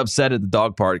he's upset at the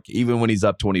dog park even when he's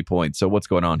up 20 points. So what's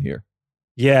going on here?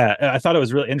 Yeah, I thought it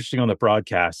was really interesting on the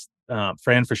broadcast.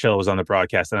 Fran Fraschilla was on the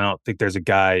broadcast, and I don't think there's a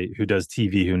guy who does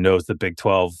TV who knows the Big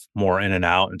 12 more in and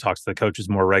out and talks to the coaches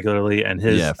more regularly. And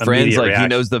his Fran's like reaction, he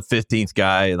knows the 15th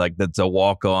guy, like that's a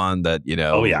walk-on that, you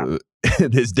know,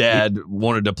 his dad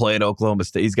wanted to play at Oklahoma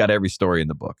State. He's got every story in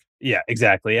the book. Yeah,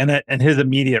 exactly. And his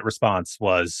immediate response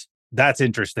was, "That's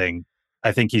interesting.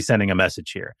 I think he's sending a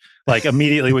message here." Like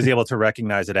immediately was able to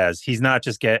recognize it as he's not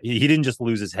just he didn't just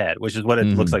lose his head, which is what it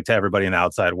looks like to everybody in the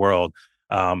outside world.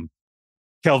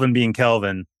 Kelvin being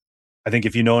Kelvin, I think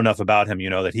if you know enough about him, you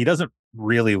know that he doesn't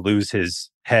really lose his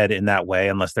head in that way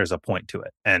unless there's a point to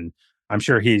it. And I'm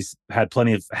sure he's had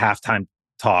plenty of halftime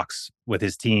talks with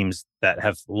his teams that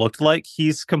have looked like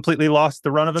he's completely lost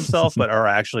the run of himself, but are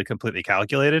actually completely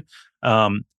calculated.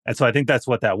 And so I think that's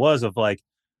what that was, of like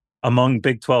among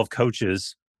Big 12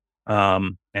 coaches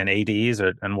and ADs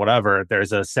and whatever,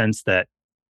 there's a sense that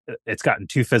it's gotten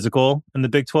too physical in the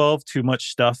Big 12. Too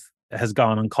much stuff has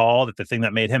gone uncalled. That the thing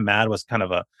that made him mad was kind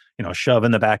of a shove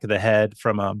in the back of the head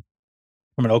from an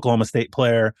Oklahoma State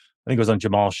player. I think it was on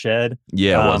Jamal Shed.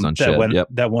 Yeah, it was on Shed.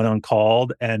 That went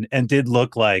uncalled and did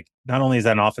look like not only is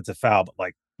that an offensive foul, but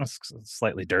like a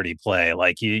slightly dirty play.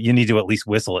 Like you need to at least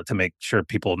whistle it to make sure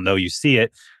people know you see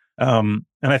it. And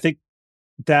I think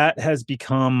that has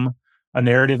become a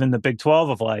narrative in the Big 12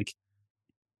 of like,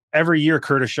 every year,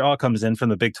 Curtis Shaw comes in from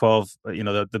the Big 12,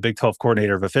 the Big 12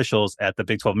 coordinator of officials at the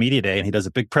Big 12 Media Day, and he does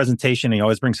a big presentation. And he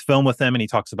always brings film with him, and he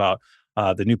talks about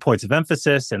the new points of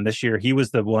emphasis. And this year, he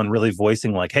was the one really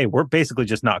voicing like, "Hey, we're basically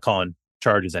just not calling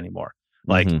charges anymore.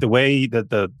 Like the way that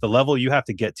the level you have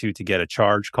to get to get a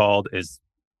charge called is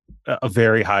a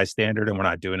very high standard, and we're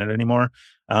not doing it anymore."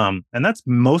 And that's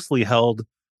mostly held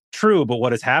true. But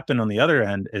what has happened on the other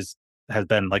end has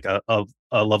been like a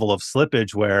level of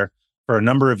slippage where, for a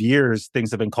number of years,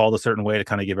 things have been called a certain way to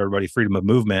kind of give everybody freedom of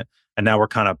movement. And now we're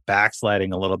kind of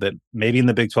backsliding a little bit, maybe in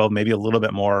the Big 12, maybe a little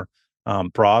bit more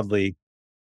broadly,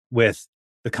 with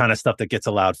the kind of stuff that gets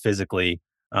allowed physically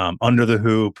under the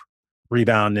hoop,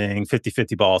 rebounding,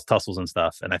 50-50 balls, tussles and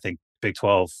stuff. And I think Big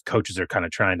 12 coaches are kind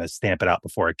of trying to stamp it out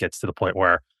before it gets to the point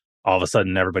where all of a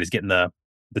sudden everybody's getting the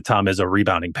Tom Izzo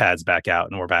rebounding pads back out,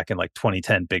 and we're back in like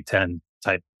 2010 Big 10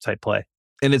 type play.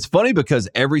 And it's funny because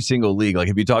every single league, like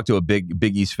if you talk to a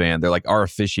Big East fan, they're like, our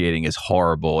officiating is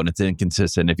horrible and it's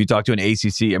inconsistent. If you talk to an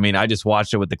ACC, I mean, I just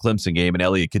watched it with the Clemson game and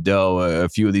Elliot Cadeau. A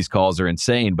few of these calls are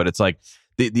insane, but it's like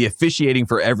the officiating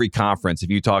for every conference,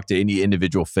 if you talk to any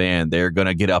individual fan, they're going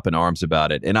to get up in arms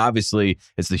about it. And obviously,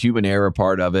 it's the human error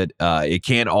part of it. It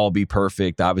can't all be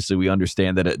perfect. Obviously, we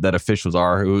understand that officials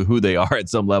are who they are at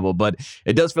some level, but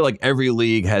it does feel like every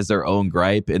league has their own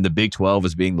gripe, and the Big 12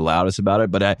 is being the loudest about it.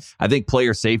 But I think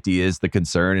player safety is the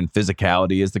concern, and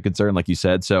physicality is the concern, like you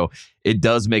said. So it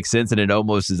does make sense, and it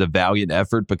almost is a valiant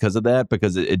effort because of that,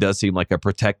 because it does seem like a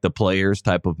protect the players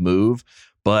type of move.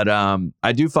 But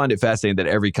I do find it fascinating that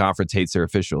every conference hates their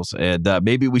officials. And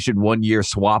maybe we should one year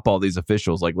swap all these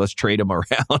officials. Like, let's trade them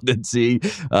around and see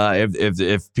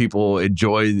if people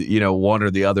enjoy, one or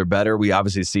the other better. We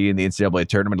obviously see in the NCAA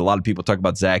tournament, a lot of people talk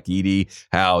about Zach Edey,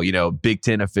 how, Big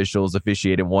Ten officials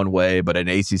officiate in one way, but an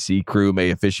ACC crew may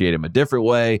officiate him a different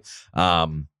way.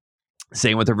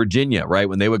 Same with Virginia, right?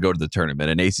 When they would go to the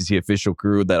tournament, an ACC official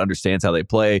crew that understands how they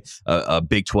play, a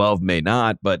Big 12 may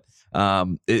not, but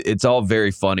it's all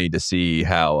very funny to see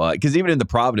how, because even in the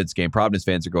Providence game, Providence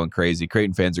fans are going crazy.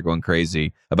 Creighton fans are going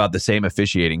crazy about the same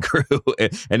officiating crew.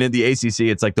 And in the ACC,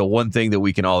 it's like the one thing that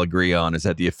we can all agree on is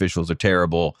that the officials are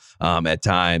terrible at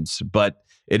times, but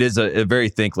it is a very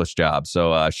thankless job.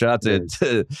 So shout out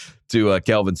to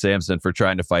Kelvin Sampson for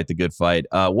trying to fight the good fight.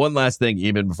 One last thing,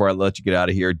 Eamonn, before I let you get out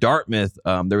of here. Dartmouth,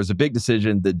 there was a big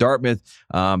decision that Dartmouth,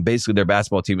 basically their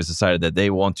basketball team has decided that they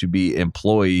want to be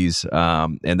employees,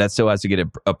 and that still has to get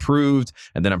approved.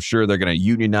 And then I'm sure they're going to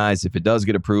unionize if it does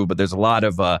get approved. But there's a lot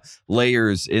of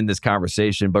layers in this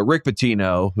conversation. But Rick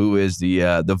Pitino, who is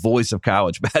the voice of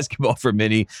college basketball for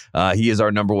many, he is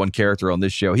our number one character on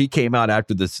this show. He came out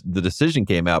after the decision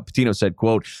came out. Pitino said,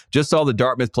 quote, "Just all the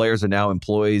Dartmouth players are now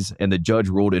employees, and the judge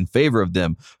ruled in favor of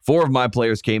them. 4 of my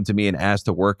players came to me and asked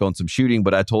to work on some shooting,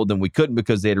 but I told them we couldn't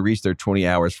because they had reached their 20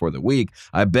 hours for the week.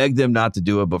 I begged them not to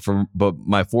do it, but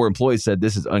my 4 employees said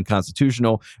this is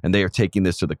unconstitutional and they are taking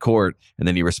this to the court. And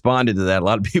then he responded to that. A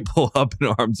lot of people up in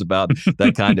arms about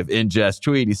that kind of in-jest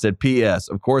tweet. He said, P.S.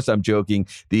 Of course, I'm joking.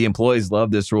 The employees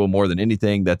love this rule more than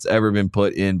anything that's ever been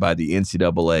put in by the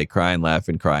NCAA. Crying,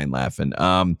 laughing.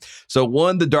 So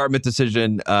one, the Dartmouth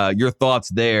decision, your thoughts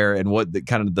there and what the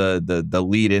kind of the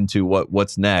lead into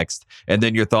what's next, and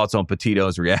then your thoughts on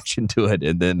Pitino's reaction to it,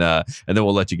 and then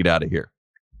we'll let you get out of here.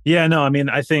 Yeah, no, I mean,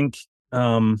 I think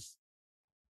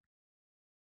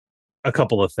a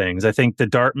couple of things. I think the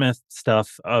Dartmouth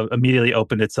stuff immediately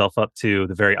opened itself up to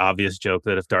the very obvious joke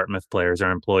that if Dartmouth players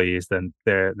are employees, then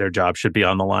their job should be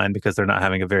on the line because they're not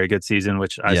having a very good season,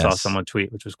 which I saw someone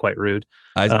tweet, which was quite rude.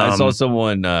 I saw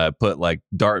someone put like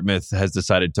Dartmouth has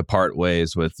decided to part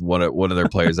ways with one of their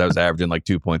players that was averaging like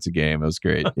 2 points a game. It was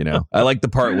great. I like the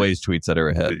part ways tweets that are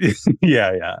ahead.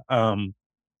 Yeah.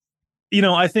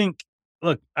 I think,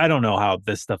 look, I don't know how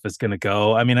this stuff is going to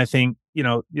go. I mean, I think,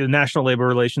 the National Labor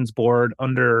Relations Board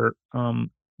under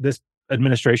this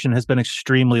administration has been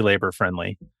extremely labor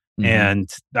friendly. Mm-hmm. And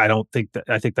I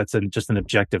think that's just an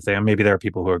objective thing. Maybe there are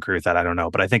people who agree with that. I don't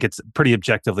know. But I think it's pretty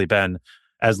objectively been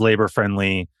as labor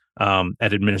friendly an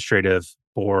administrative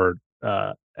board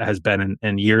has been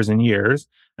in years and years.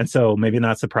 And so maybe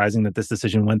not surprising that this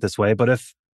decision went this way. But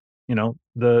if,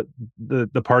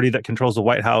 the party that controls the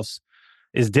White House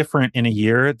is different in a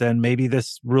year, then maybe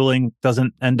this ruling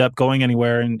doesn't end up going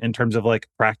anywhere in terms of like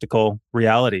practical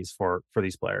realities for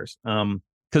these players. Because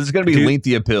it's going to be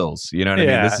lengthy appeals. You know what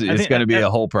I mean? It's going to be a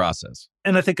whole process.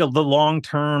 And I think of the long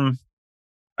term,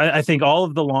 I think all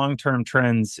of the long term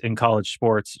trends in college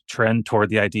sports trend toward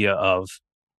the idea of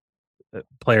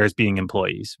players being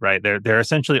employees, right? They're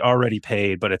essentially already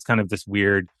paid, but it's kind of this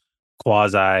weird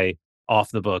quasi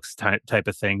off the books type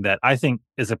of thing that I think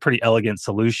is a pretty elegant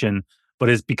solution, but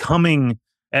is becoming,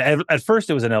 at first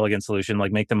it was an elegant solution,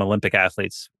 like make them Olympic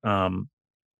athletes and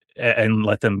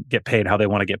let them get paid how they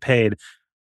want to get paid.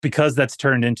 Because that's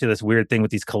turned into this weird thing with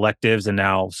these collectives and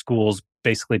now schools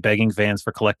basically begging fans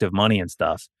for collective money and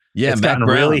stuff. Yeah, Mac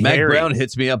Brown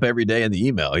hits me up every day in the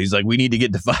email. He's like, we need to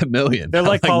get to 5 million. They're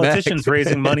like politicians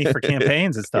raising money for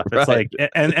campaigns and stuff. It's like,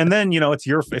 and then, if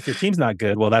your team's not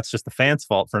good, well, that's just the fans'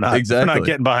 fault for not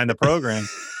getting behind the program.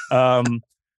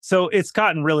 So it's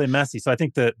gotten really messy. So I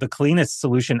think the cleanest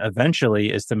solution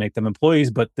eventually is to make them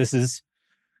employees, but this is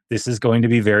going to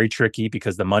be very tricky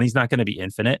because the money's not going to be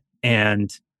infinite,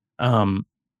 and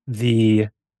you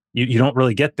don't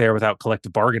really get there without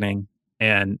collective bargaining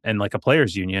and like a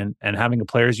players union, and having a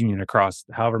players union across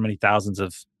however many thousands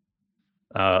of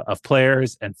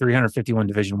players and 351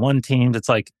 Division I teams. It's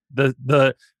like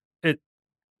the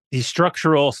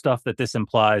structural stuff that this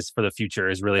implies for the future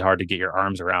is really hard to get your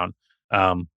arms around.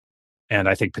 And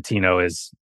I think Pitino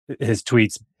his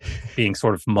tweets being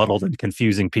sort of muddled and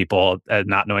confusing people and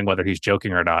not knowing whether he's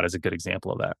joking or not is a good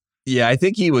example of that. Yeah, I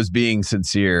think he was being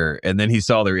sincere, and then he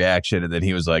saw the reaction, and then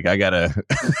he was like, I gotta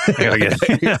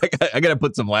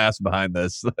put some laughs behind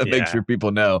this, make sure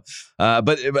people know.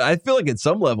 But I feel like at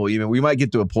some level, even we might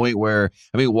get to a point where,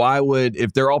 why would,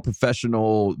 if they're all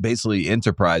professional, basically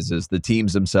enterprises, the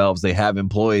teams themselves, they have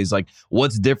employees, like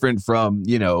what's different from,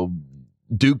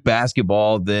 Duke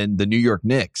basketball than the New York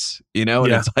Knicks, and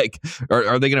it's like,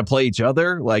 are they going to play each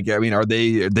other? Like, are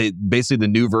they basically the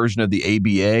new version of the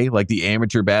ABA, like the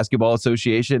Amateur Basketball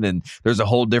Association? And there's a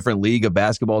whole different league of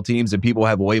basketball teams, and people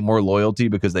have way more loyalty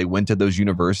because they went to those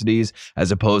universities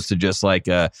as opposed to just like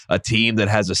a team that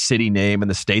has a city name in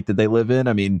the state that they live in.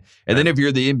 And then if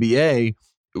you're the NBA,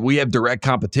 we have direct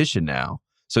competition now.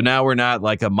 So now we're not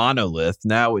like a monolith.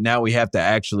 Now we have to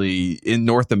actually, in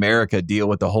North America, deal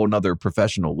with a whole nother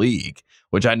professional league,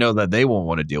 which I know that they won't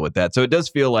want to deal with that. So it does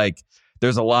feel like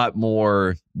there's a lot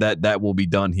more that will be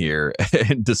done here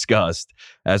and discussed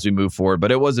as we move forward.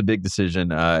 But it was a big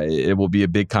decision. It will be a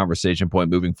big conversation point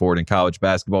moving forward in college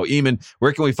basketball. Eamonn,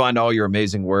 where can we find all your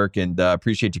amazing work? And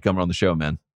appreciate you coming on the show,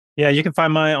 man. Yeah, you can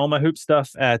find all my hoop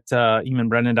stuff at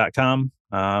EamonnBrennan.com.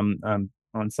 I'm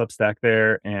on Substack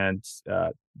there, and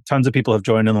tons of people have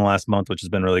joined in the last month, which has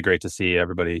been really great to see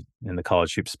everybody in the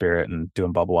college hoop spirit and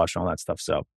doing bubble watch and all that stuff.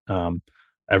 So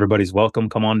everybody's welcome.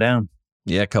 Come on down.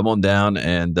 Yeah, come on down.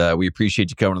 And we appreciate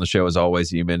you coming on the show as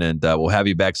always, Eamonn. And we'll have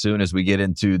you back soon as we get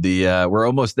into the, we're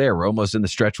almost there. We're almost in the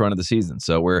stretch run of the season.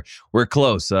 So we're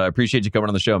close. Appreciate you coming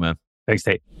on the show, man. Thanks,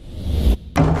 Tate.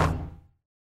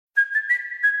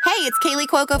 Hey, it's Kaylee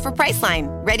Cuoco for Priceline.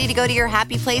 Ready to go to your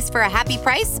happy place for a happy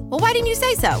price? Well, why didn't you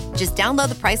say so? Just download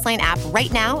the Priceline app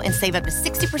right now and save up to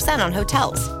 60% on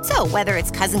hotels. So whether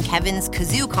it's Cousin Kevin's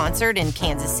Kazoo Concert in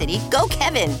Kansas City, go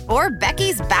Kevin, or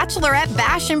Becky's Bachelorette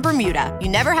Bash in Bermuda, you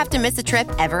never have to miss a trip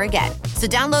ever again. So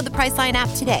download the Priceline app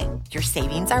today. Your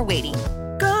savings are waiting.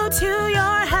 Go to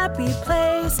your happy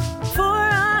place for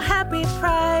a happy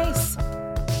price.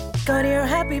 Go to your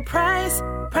happy price,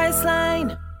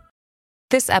 Priceline.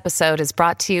 This episode is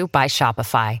brought to you by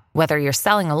Shopify. Whether you're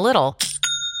selling a little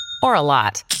or a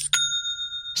lot,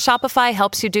 Shopify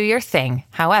helps you do your thing,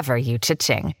 however you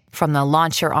cha-ching. From the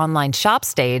launch your online shop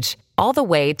stage, all the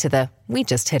way to the we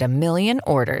just hit 1 million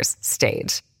orders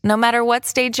stage. No matter what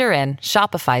stage you're in,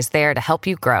 Shopify's there to help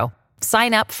you grow.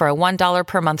 Sign up for a $1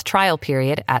 per month trial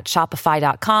period at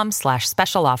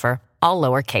shopify.com/special offer, all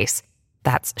lowercase.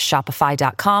 That's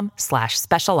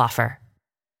shopify.com/special offer.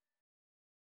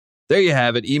 There you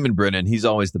have it. Eamonn Brennan. He's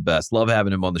always the best. Love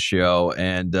having him on the show.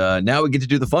 And now we get to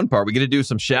do the fun part. We get to do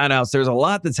some shout outs. There's a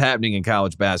lot that's happening in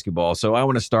college basketball. So I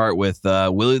want to start with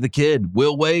Willie the Kid,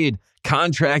 Will Wade.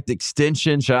 Contract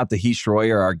extension. Shout out to Heath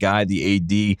Schroyer, our guy, the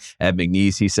AD at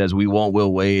McNeese. He says, we want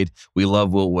Will Wade. We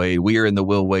love Will Wade. We are in the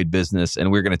Will Wade business, and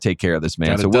we're going to take care of this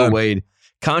man. So Will Wade,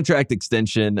 contract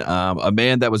extension. A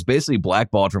man that was basically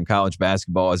blackballed from college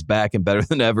basketball is back and better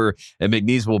than ever. And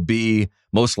McNeese will be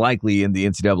most likely in the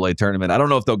NCAA tournament. I don't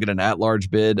know if they'll get an at-large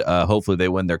bid. Hopefully they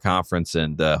win their conference,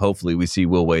 and hopefully we see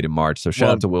Will Wade in March. So shout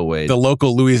out to Will Wade. The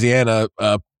local Louisiana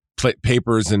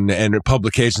papers and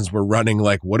publications were running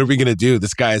like, what are we going to do?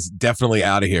 This guy is definitely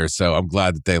out of here. So I'm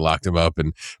glad that they locked him up.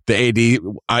 And the AD,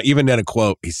 even in a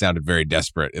quote, he sounded very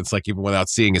desperate. It's like even without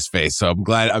seeing his face. So I'm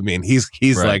glad. I mean, he's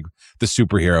right. Like the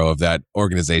superhero of that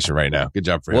organization right now. Good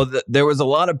job for him. Well, there was a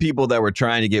lot of people that were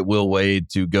trying to get Will Wade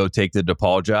to go take the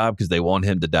DePaul job because they want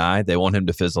him to die. They want him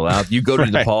to fizzle out. You go to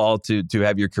Right. DePaul to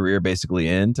have your career basically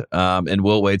end. And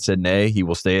Will Wade said, nay, he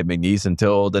will stay at McNeese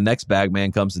until the next bag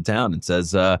man comes to town and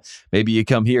says, maybe you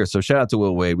come here. So shout out to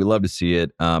Will Wade. We love to see it.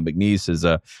 McNeese is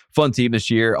a fun team this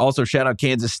year. Also, shout out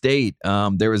Kansas State.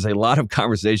 There was a lot of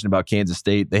conversation about Kansas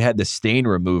State. They had the stain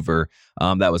remover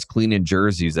that was cleaning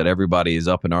jerseys that everybody is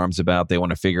up in arms about. They want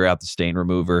to figure out the stain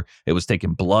remover. It was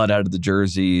taking blood out of the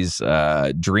jerseys,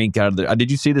 drink out of the. Did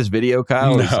you see this video,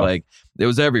 Kyle? No. It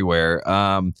was everywhere.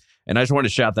 And I just wanted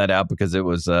to shout that out because it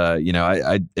was,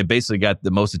 it basically got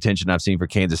the most attention I've seen for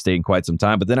Kansas State in quite some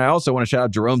time. But then I also want to shout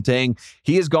out Jerome Tang.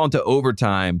 He has gone to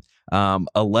overtime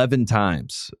 11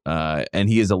 times, and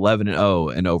he is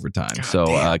 11-0 in overtime. God so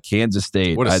damn. Kansas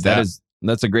State, What a stat.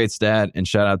 that's a great stat, and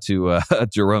shout out to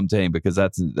Jerome Tang because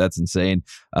that's insane.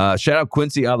 Shout out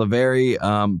Quincy Oliveri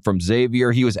from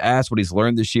Xavier. He was asked what he's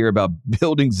learned this year about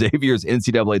building Xavier's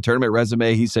NCAA tournament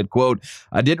resume. He said, quote,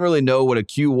 I didn't really know what a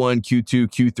Q1, Q2,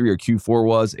 Q3, or Q4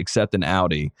 was except an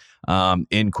Audi,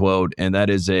 end quote. And that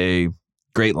is a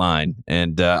great line.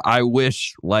 And I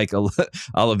wish, like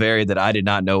Oliveri, that I did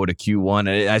not know what a Q1, and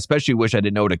I especially wish I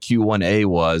didn't know what a Q1A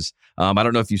was. I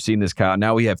don't know if you've seen this, Kyle.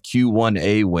 Now we have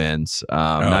Q1A wins,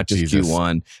 not just Jesus.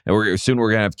 Q1. And we're going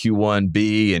to have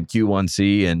Q1B and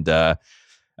Q1C, and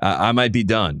I might be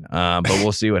done, but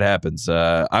we'll see what happens.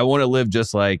 I want to live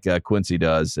just like Quincy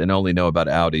does and only know about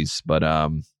Audis, but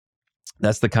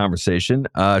that's the conversation.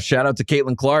 Shout out to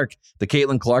Caitlin Clark. The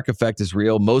Caitlin Clark effect is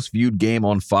real. Most viewed game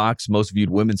on Fox, most viewed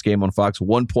women's game on Fox,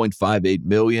 1.58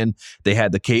 million. They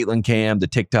had the Caitlin cam, the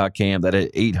TikTok cam that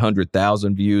had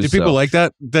 800,000 views. Do people like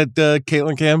that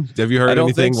Caitlin cam? Have you heard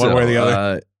anything one way or the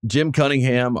other? Jim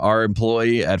Cunningham, our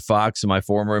employee at Fox, my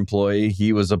former employee,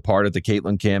 he was a part of the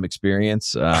Caitlin cam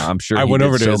experience. I'm sure I went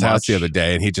over to his house the other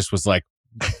day and he just was like,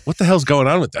 what the hell's going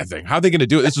on with that thing? How are they going to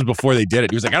do it? This was before they did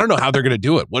it. He was like, I don't know how they're going to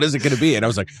do it. What is it going to be? And I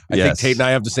was like, I think Tate and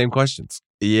I have the same questions.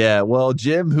 Yeah, well,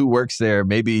 Jim, who works there,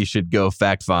 maybe you should go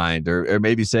fact find or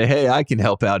maybe say, hey, I can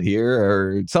help out here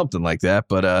or something like that.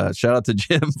 But shout out to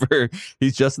Jim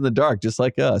he's just in the dark, just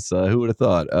like us. Who would have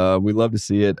thought? We love to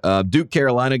see it. Duke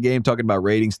Carolina game, talking about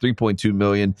ratings, 3.2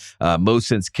 million, most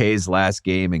since K's last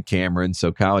game in Cameron.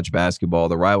 So college basketball,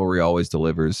 the rivalry always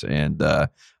delivers. And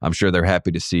I'm sure they're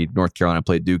happy to see North Carolina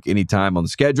play Duke anytime on the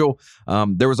schedule.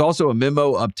 There was also a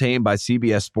memo obtained by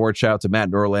CBS Sports, shout out to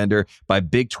Matt Norlander, by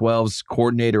Big 12's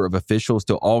coordinator of officials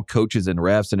to all coaches and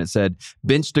refs. And it said,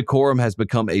 bench decorum has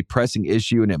become a pressing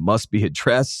issue and it must be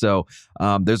addressed. So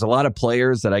there's a lot of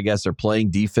players that I guess are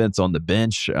playing defense on the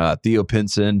bench. Theo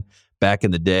Pinson, back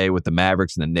in the day with the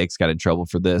Mavericks and the Knicks, got in trouble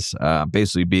for this,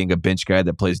 basically being a bench guy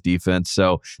that plays defense.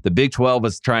 So the Big 12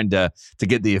 is trying to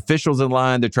get the officials in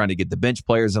line. They're trying to get the bench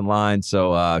players in line.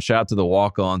 So shout out to the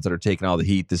walk-ons that are taking all the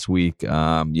heat this week.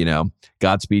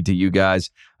 Godspeed to you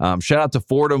guys. Shout out to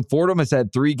Fordham. Fordham has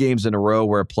had 3 games in a row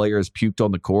where a player has puked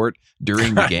on the court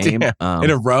during the game. In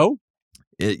a row?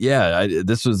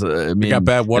 This was, you got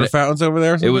bad water fountains over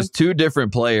there or something? It was 2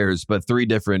 different players, but 3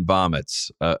 different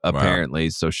vomits, apparently. Wow.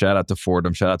 So shout out to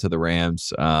Fordham. Shout out to the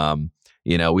Rams.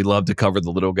 We love to cover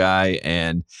the little guy.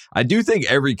 And I do think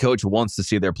every coach wants to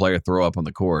see their player throw up on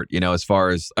the court, as far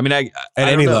as, at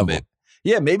any level.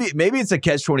 Yeah, maybe it's a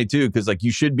catch-22 because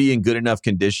you should be in good enough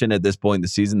condition at this point in the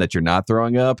season that you're not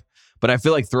throwing up. But I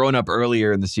feel like throwing up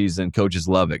earlier in the season, coaches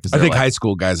love it. I think high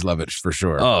school guys love it for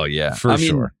sure. Oh, yeah. For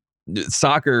sure.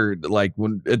 Soccer,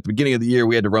 when at the beginning of the year,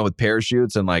 we had to run with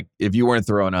parachutes. And if you weren't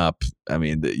throwing up,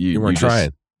 you weren't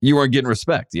trying. You weren't getting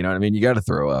respect. You know what I mean? You got to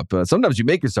throw up. Sometimes you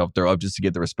make yourself throw up just to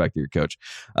get the respect of your coach.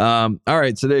 All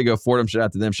right. So there you go. Fordham, shout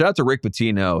out to them. Shout out to Rick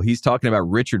Pitino. He's talking about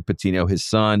Richard Pitino, his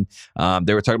son.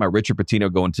 They were talking about Richard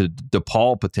Pitino going to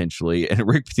DePaul potentially. And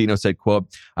Rick Pitino said,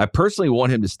 quote, I personally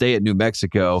want him to stay at New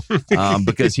Mexico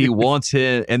because he wants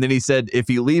him. And then he said, if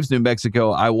he leaves New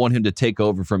Mexico, I want him to take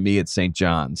over from me at St.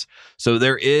 John's. So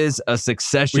there is a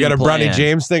succession We got a plan. Bronny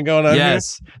James thing going on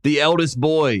Yes. The eldest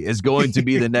boy is going to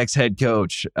be the next head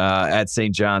coach at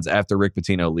St. John's after Rick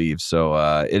Pitino leaves. So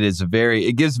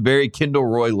it gives very Kendall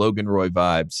Roy, Logan Roy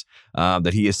vibes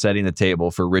that he is setting the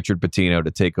table for Richard Pitino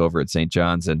to take over at St.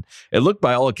 John's. And it looked,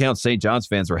 by all accounts, St. John's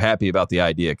fans were happy about the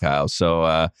idea, Kyle.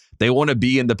 So they want to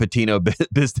be in the Pitino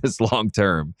business long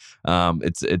term.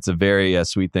 It's a very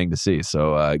sweet thing to see.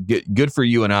 So good for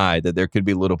you and I that there could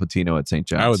be little Pitino at St.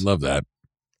 John's. I would love that.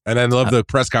 And I love the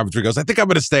press conference where he goes, I think I'm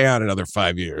going to stay on another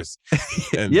 5 years.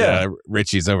 And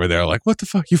Richie's over there like, what the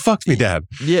fuck? You fucked me, Dad.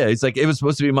 Yeah, he's like, it was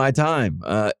supposed to be my time.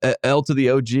 L to the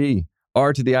OG,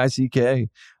 R to the ICK.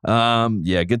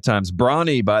 Good times.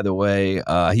 Bronny, by the way,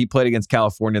 he played against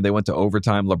California. They went to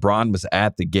overtime. LeBron was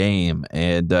at the game.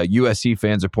 And USC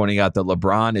fans are pointing out that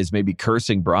LeBron is maybe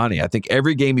cursing Bronny. I think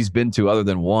every game he's been to other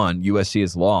than one, USC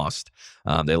has lost.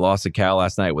 They lost to Cal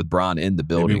last night with Bron in the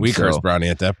building. Maybe we cursed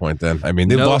Bronny at that point then.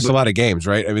 They've lost a lot of games,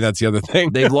 right? That's the other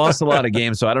thing. They've lost a lot of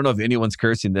games, so I don't know if anyone's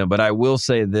cursing them, but I will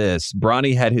say this.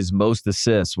 Bronny had his most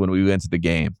assists when we went to the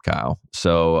game, Kyle.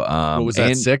 So what was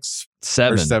that, 6?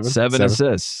 Seven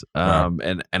assists. Wow.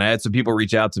 And I had some people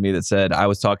reach out to me that said I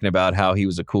was talking about how he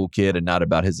was a cool kid and not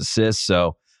about his assists.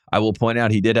 So I will point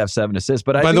out he did have 7 assists,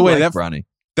 but By the way, Bronny.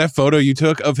 That photo you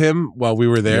took of him while we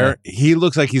were there, he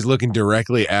looks like he's looking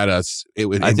directly at us.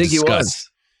 I think he was.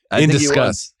 In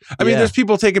disgust. There's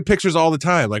people taking pictures all the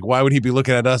time. Why would he be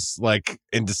looking at us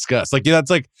in disgust? It's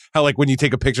like how when you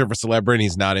take a picture of a celebrity and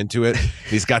he's not into it,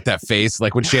 he's got that face.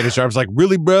 When Shannon Sharp's like,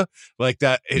 really, bro? Like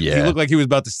that. He looked like he was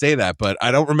about to say that, but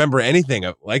I don't remember anything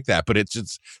like that. But it's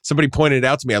just somebody pointed it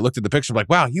out to me. I looked at the picture. I'm like,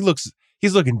 wow,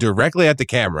 he's looking directly at the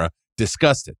camera,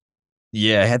 disgusted.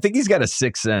 Yeah, I think he's got a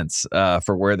sixth sense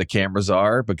for where the cameras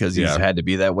are because he's had to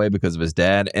be that way because of his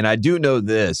dad. And I do know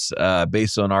this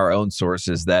based on our own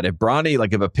sources that if Bronny,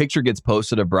 if a picture gets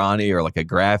posted of Bronny or a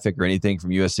graphic or anything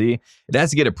from USC, it has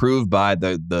to get approved by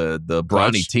the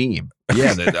Bronny team.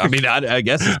 Yeah, I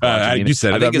guess it's you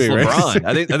said it. I think it's LeBron.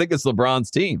 Right? I think it's LeBron's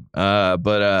team.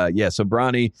 So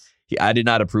Bronny. I did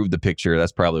not approve the picture.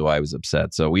 That's probably why I was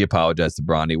upset. So we apologize to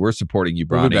Bronny. We're supporting you,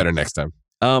 Bronny. We'll be better next time.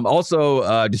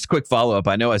 Also, just a quick follow-up.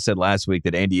 I know I said last week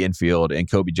that Andy Enfield and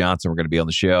Kobe Johnson were going to be on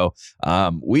the show.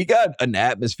 We got an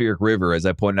atmospheric river, as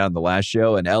I pointed out in the last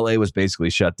show, and LA was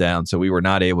basically shut down, so we were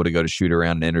not able to go to shoot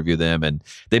around and interview them, and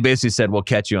they basically said, we'll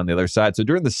catch you on the other side. So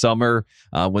during the summer,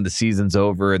 when the season's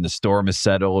over and the storm is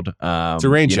settled. It's a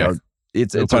rain check.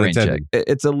 It's a rain check.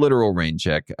 It's a literal rain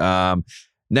check.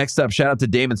 Next up, shout out to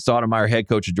Damon Stoudemire, head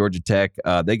coach of Georgia Tech.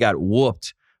 They got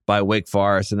whooped by Wake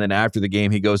Forest. And then after the game,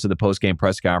 he goes to the post-game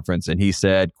press conference and he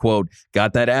said, quote,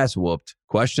 got that ass whooped.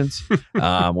 Questions,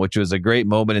 which was a great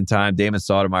moment in time. Damon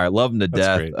Stoudemire, love him to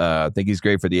death. I think he's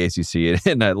great for the ACC,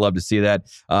 and I'd love to see that.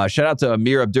 Shout out to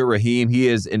Amir Abdur-Rahim. He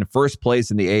is in first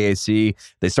place in the AAC.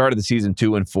 They started the season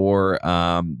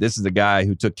 2-4. This is a guy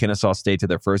who took Kennesaw State to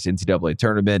their first NCAA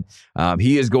tournament.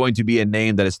 He is going to be a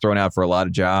name that is thrown out for a lot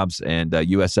of jobs, and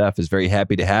USF is very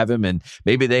happy to have him. And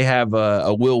maybe they have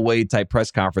a Will Wade type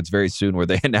press conference very soon where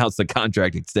they announce the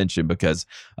contract extension because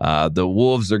the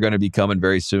Wolves are going to be coming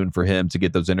very soon for him to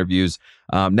get those interviews.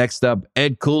 Next up,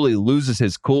 Ed Cooley loses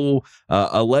his cool.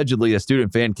 Allegedly, a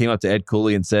student fan came up to Ed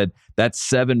Cooley and said, that's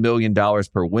 $7 million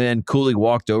per win. Cooley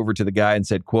walked over to the guy and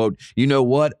said, quote, you know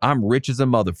what? I'm rich as a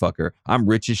motherfucker. I'm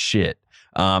rich as shit.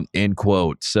 end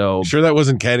quote. So sure that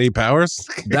wasn't Kenny Powers?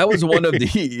 that was one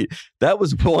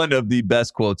of the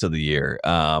best quotes of the year.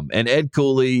 And Ed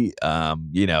Cooley,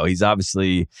 he's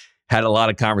obviously had a lot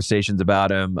of conversations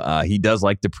about him. He does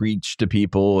like to preach to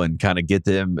people and kind of get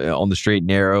them on the straight and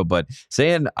narrow, but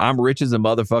saying I'm rich as a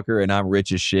motherfucker and I'm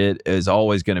rich as shit is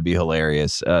always going to be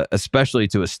hilarious, especially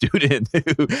to a student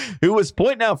who was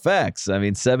pointing out facts. I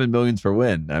mean, $7 million per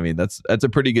win. I mean, that's a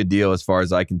pretty good deal as far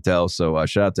as I can tell. So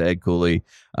shout out to Ed Cooley.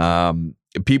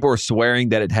 People are swearing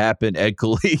that it happened. Ed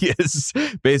Cooley is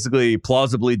basically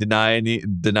plausibly denying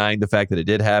the fact that it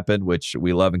did happen, which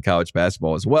we love in college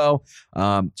basketball as well.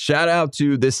 Shout out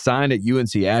to this sign at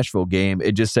UNC Asheville game.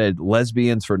 It just said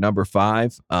lesbians for number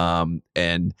 5.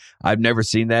 And I've never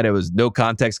seen that. It was no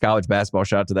context college basketball.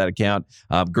 Shout out to that account.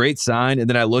 Great sign. And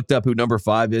then I looked up who number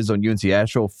 5 is on UNC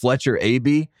Asheville, Fletcher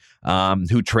Aby,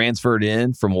 who transferred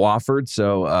in from Wofford.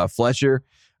 So Fletcher,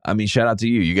 I mean, shout out to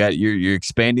you. You're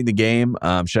expanding the game.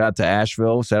 Shout out to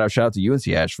Asheville. Shout out to UNC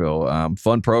Asheville.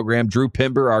 Fun program. Drew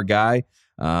Pimber, our guy,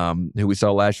 who we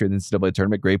saw last year in the NCAA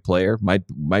tournament. Great player. Might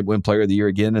win Player of the Year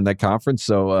again in that conference.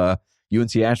 So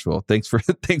UNC Asheville. Thanks for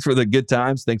the good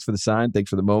times. Thanks for the sign.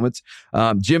 Thanks for the moments.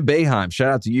 Jim Boeheim, shout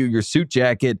out to you. Your suit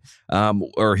jacket,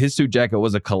 or his suit jacket,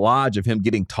 was a collage of him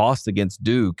getting tossed against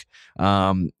Duke.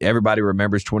 Everybody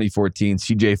remembers 2014.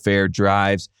 CJ Fair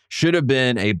drives. Should have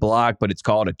been a block, but it's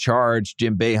called a charge.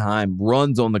 Jim Boeheim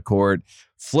runs on the court,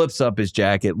 flips up his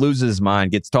jacket, loses his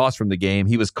mind, gets tossed from the game.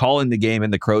 He was calling the game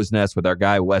in the Crow's Nest with our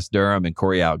guy Wes Durham and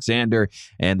Corey Alexander,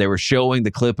 and they were showing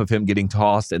the clip of him getting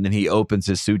tossed, and then he opens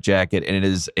his suit jacket, and it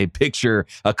is a picture,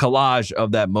 a collage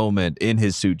of that moment in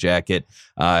his suit jacket.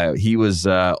 He was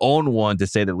on one, to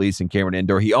say the least, in Cameron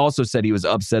Indoor. He also said he was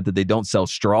upset that they don't sell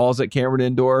straws at Cameron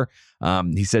Indoor.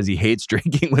 He says he hates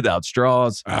drinking without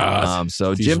straws.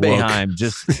 So Jim Boeheim,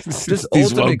 just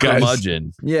ultimate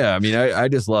curmudgeon. Yeah, I mean, I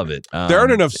just love it. There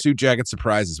aren't enough suit jacket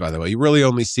surprises, by the way. You really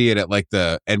only see it at like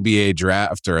the NBA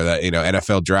draft or the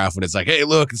NFL draft when it's like, hey,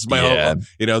 look, this is my home.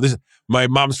 This my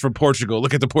mom's from Portugal.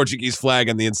 Look at the Portuguese flag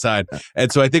on the inside.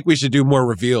 And so I think we should do more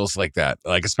reveals like that,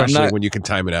 like especially when you can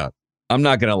time it out. I'm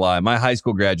not going to lie. My high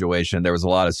school graduation, there was a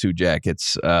lot of suit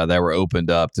jackets that were opened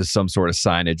up to some sort of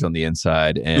signage on the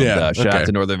inside. And shout out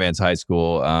to Northern Vance High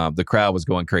School. The crowd was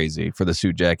going crazy for the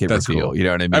suit jacket reveal. Cool. You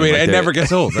know what I mean? I mean, like it never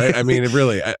gets old, right? I mean, it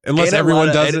really, unless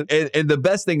everyone does it. And the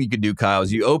best thing you can do, Kyle,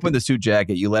 is you open the suit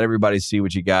jacket, you let everybody see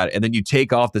what you got, and then you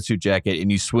take off the suit jacket and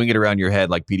you swing it around your head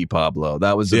like Petey Pablo.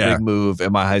 That was a big move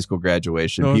at my high school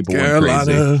graduation. North People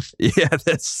Carolina. went crazy. Yeah,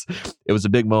 it was a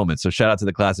big moment. So shout out to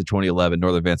the class of 2011,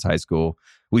 Northern Vance High School.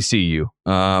 We see you.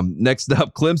 Next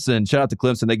up, Clemson. Shout out to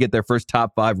Clemson. They get their first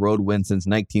top 5 road win since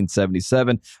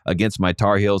 1977 against my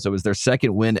Tar Heels. It was their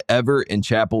second win ever in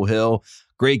Chapel Hill.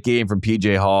 Great game from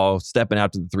PJ Hall, stepping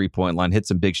out to the 3-point line, hit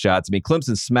some big shots. I mean,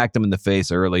 Clemson smacked them in the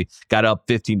face early, got up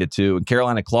 15-2, and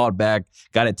Carolina clawed back,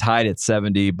 got it tied at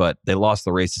 70, but they lost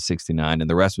the race to 69, and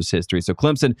the rest was history. So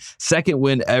Clemson, second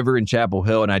win ever in Chapel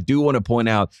Hill, and I do want to point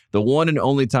out the one and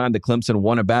only time that Clemson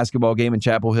won a basketball game in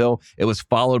Chapel Hill, it was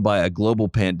followed by a global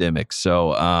pandemic.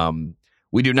 So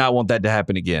we do not want that to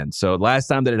happen again. So last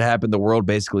time that it happened, the world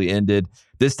basically ended.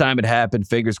 This time it happened.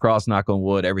 Fingers crossed, knock on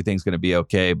wood, everything's going to be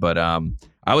okay. But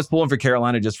I was pulling for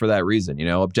Carolina just for that reason.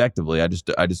 Objectively, I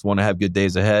just want to have good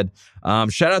days ahead.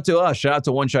 Shout out to us. Shout out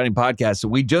to One Shining Podcast. So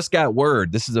we just got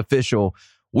word. This is official.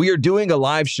 We are doing a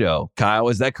live show, Kyle.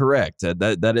 Is that correct?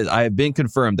 That is. I have been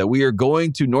confirmed that we are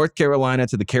going to North Carolina,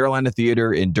 to the Carolina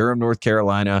Theater in Durham, North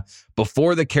Carolina,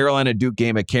 before the Carolina Duke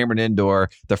game at Cameron Indoor,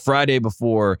 the Friday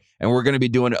before, and we're going to be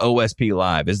doing OSP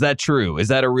live. Is that true? Is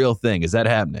that a real thing? Is that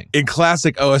happening? In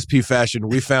classic OSP fashion,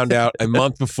 we found out a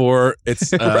month before.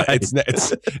 It's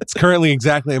it's currently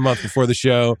exactly a month before the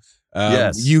show.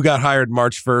 Yes. You got hired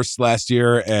March 1st last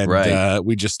year, and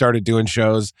we just started doing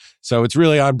shows. So it's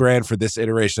really on brand for this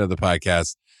iteration of the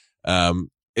podcast.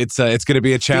 It's going to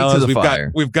be a challenge.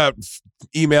 We've got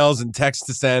emails and texts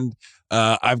to send.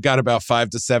 I've got about 5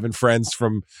 to 7 friends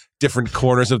from different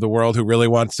corners of the world who really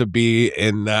want to be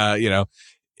in,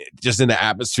 just in the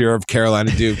atmosphere of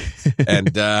Carolina Duke.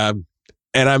 And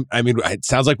it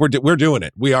sounds like we're doing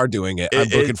it. We are doing it. I'm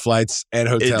booking flights and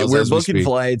hotels. We're booking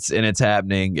flights, and it's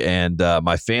happening. And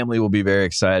my family will be very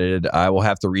excited. I will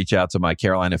have to reach out to my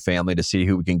Carolina family to see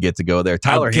who we can get to go there.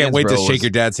 Tyler, I can't wait to shake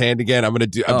your dad's hand again. I've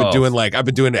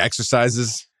been doing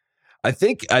exercises. I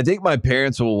think my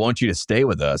parents will want you to stay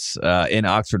with us in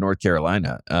Oxford, North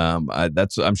Carolina.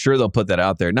 I'm sure they'll put that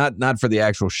out there. Not for the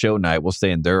actual show night. We'll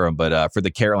stay in Durham, but for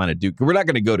the Carolina Duke, we're not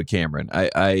going to go to Cameron.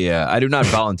 I do not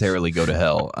voluntarily go to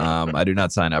hell. I do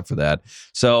not sign up for that.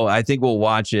 So I think we'll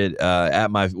watch it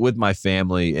with my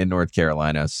family in North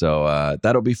Carolina. So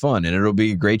that'll be fun, and it'll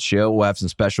be a great show. We'll have some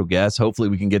special guests. Hopefully,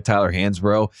 we can get Tyler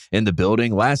Hansbrough in the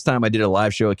building. Last time I did a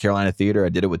live show at Carolina Theater, I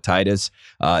did it with Titus.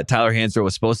 Tyler Hansbrough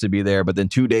was supposed to be there, but then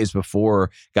 2 days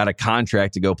before got a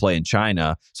contract to go play in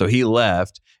China. So he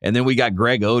left. And then we got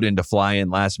Greg Oden to fly in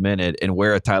last minute and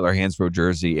wear a Tyler Hansbrough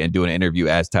jersey and do an interview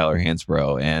as Tyler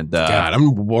Hansbrough. And God,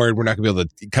 I'm worried we're not going to be able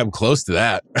to come close to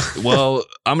that. Well,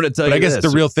 I'm going to tell you I guess this.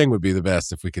 the real thing would be the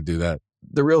best if we could do that.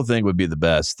 The real thing would be the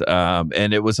best.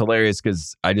 And it was hilarious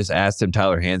because I just asked him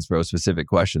Tyler Hansbrough specific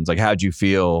questions. Like, how'd you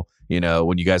feel,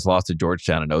 when you guys lost to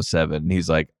Georgetown in 2007? And he's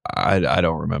like, I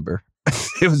don't remember.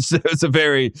 It was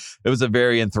a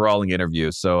very enthralling interview.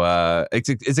 So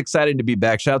it's exciting to be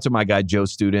back. Shout out to my guy Joe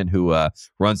Student, who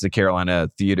runs the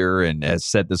Carolina Theater and has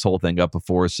set this whole thing up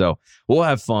before. So we'll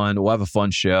have fun. We'll have a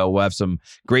fun show. We'll have some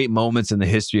great moments in the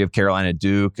history of Carolina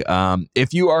Duke.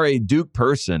 If you are a Duke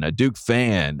person, a Duke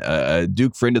fan, a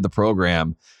Duke friend of the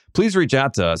program, please reach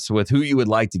out to us with who you would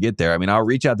like to get there. I mean, I'll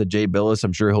reach out to Jay Billis.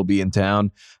 I'm sure he'll be in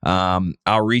town.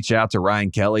 I'll reach out to Ryan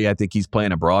Kelly. I think he's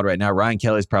playing abroad right now. Ryan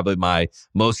Kelly is probably my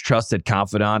most trusted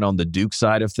confidant on the Duke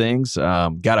side of things.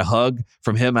 Got a hug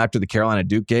from him after the Carolina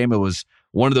Duke game. It was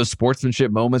one of those sportsmanship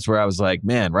moments where I was like,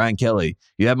 man, Ryan Kelly,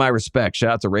 you have my respect.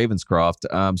 Shout out to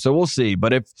Ravenscroft. So we'll see.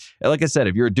 But like I said,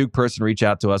 if you're a Duke person, reach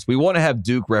out to us. We want to have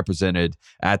Duke represented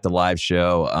at the live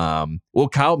show. Will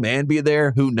Kyle Mann be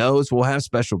there? Who knows? We'll have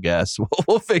special guests.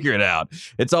 We'll figure it out.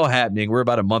 It's all happening. We're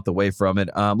about a month away from it.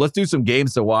 Let's do some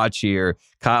games to watch here.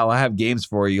 Kyle, I have games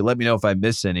for you. Let me know if I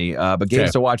miss any. But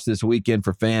games to watch this weekend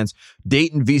for fans.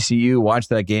 Dayton, VCU. Watch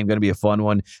that game. Going to be a fun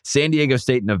one. San Diego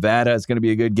State, Nevada. It's going to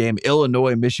be a good game. Illinois,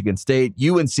 Michigan State,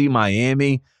 UNC,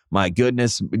 Miami. My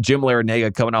goodness, Jim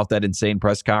Larrañaga coming off that insane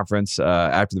press conference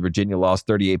after the Virginia lost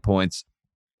 38 points.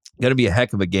 Going to be a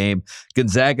heck of a game.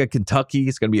 Gonzaga, Kentucky.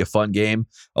 It's going to be a fun game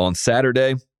on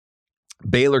Saturday.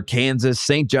 Baylor, Kansas,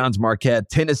 St. John's, Marquette,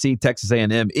 Tennessee, Texas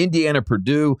A&M, Indiana,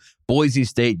 Purdue, Boise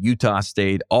State, Utah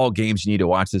State, all games you need to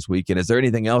watch this weekend. Is there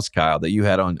anything else, Kyle, that you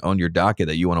had on your docket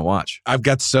that you want to watch? I've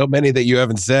got so many that you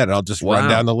haven't said. I'll just run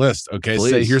down the list. Okay,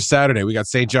 so here's Saturday. We got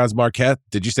St. John's, Marquette.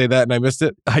 Did you say that and I missed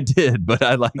it? I did, but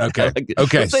I like Okay, it.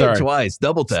 okay, sorry. Twice.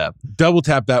 Double tap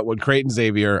That one. Creighton,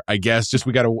 Xavier, I guess. Just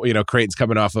we got to, Creighton's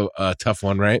coming off a tough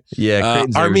one, right? Yeah,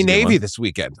 Army, Navy this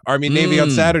weekend. Army, Navy on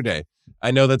Saturday. I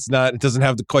know it doesn't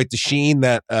have quite the sheen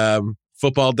that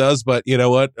football does, but you know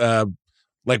what?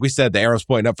 Like we said, the arrow's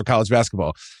pointing up for college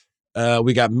basketball.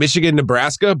 We got Michigan,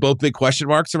 Nebraska, both big question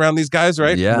marks around these guys,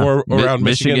 right? Yeah. More around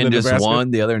Michigan than just Nebraska.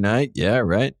 won the other night. Yeah,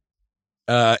 right.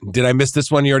 Did I miss this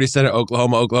one? You already said it.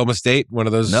 Oklahoma State, one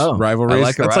of those rivalries. I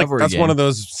like a rivalry that's game. one of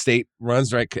those state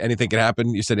runs, right? Anything can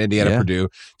happen. You said Indiana, Purdue.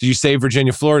 Did you say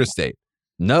Virginia, Florida State?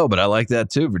 No, but I like that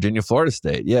too. Virginia, Florida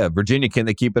State. Yeah, Virginia, can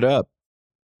they keep it up?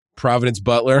 Providence,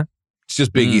 Butler. It's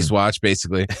just Big East watch,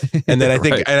 basically. And then I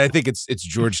think it's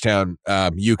Georgetown,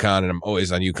 UConn, and I'm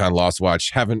always on UConn loss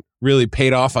watch. Haven't really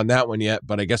paid off on that one yet,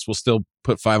 but I guess we'll still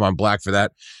put 5 on black for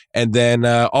that. And then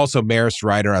also Marist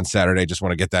Rider on Saturday. Just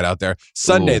want to get that out there.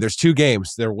 Sunday, there's 2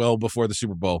 games. They're well before the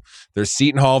Super Bowl. There's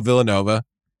Seton Hall, Villanova.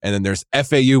 And then there's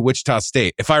FAU, Wichita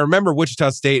State. If I remember,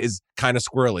 Wichita State is kind of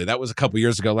squirrely. That was a couple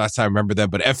years ago, last time I remember them.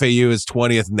 But FAU is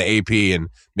 20th in the AP, and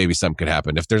maybe something could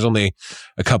happen. If there's only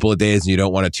a couple of days and you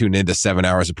don't want to tune into 7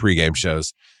 hours of pregame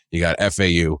shows, you got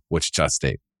FAU, Wichita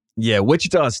State. Yeah,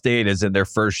 Wichita State is in their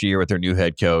first year with their new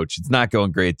head coach. It's not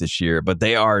going great this year, but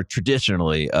they are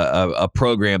traditionally a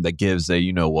program that gives a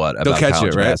about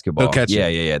college basketball. They'll catch you.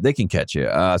 Yeah. They can catch you.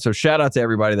 So shout out to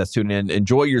everybody that's tuning in.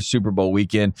 Enjoy your Super Bowl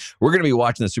weekend. We're going to be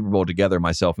watching the Super Bowl together,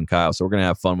 myself and Kyle, so we're going to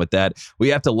have fun with that. We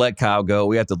have to let Kyle go.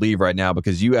 We have to leave right now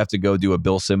because you have to go do a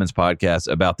Bill Simmons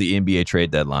podcast about the NBA trade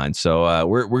deadline. So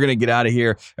we're going to get out of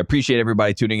here. Appreciate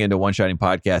everybody tuning into One Shining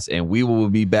Podcast, and we will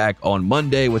be back on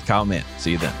Monday with Kyle Mann.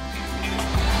 See you then.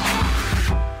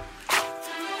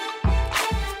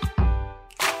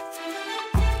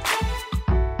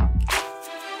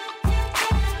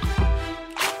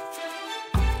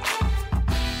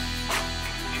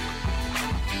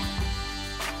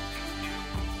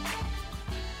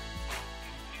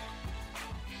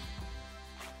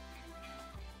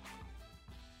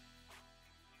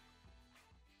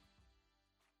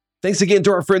 Thanks again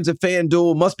to our friends at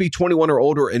FanDuel. Must be 21 or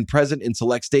older and present in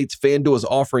select states. FanDuel is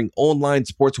offering online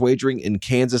sports wagering in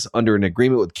Kansas under an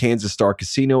agreement with Kansas Star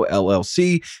Casino,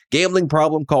 LLC. Gambling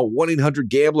problem? Call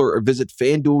 1-800-GAMBLER or visit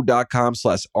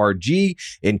FanDuel.com/RG.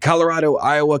 In Colorado,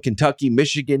 Iowa, Kentucky,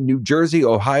 Michigan, New Jersey,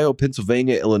 Ohio,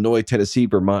 Pennsylvania, Illinois, Tennessee,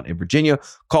 Vermont, and Virginia,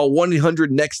 call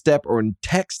 1-800-NEXT-STEP or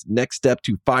text NEXT-STEP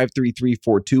to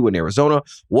 53342 in Arizona,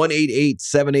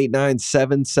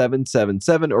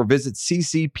 1-888-789-7777, or visit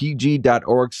ccpg.org/chat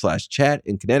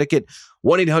in Connecticut,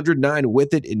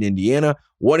 1-800-9-WITH-IT in Indiana,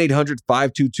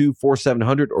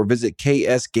 1-800-522-4700, or visit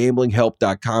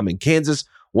ksgamblinghelp.com in Kansas,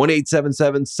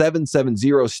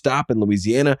 1-877-770-STOP in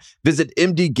Louisiana. Visit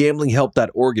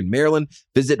mdgamblinghelp.org in Maryland.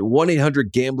 Visit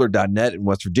 1-800-GAMBLER.net in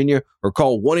West Virginia, or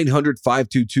call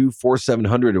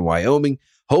 1-800-522-4700 in Wyoming.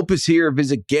 Hope is here.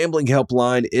 Visit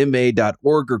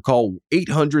gamblinghelplinema.org or call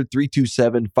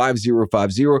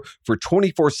 800-327-5050 for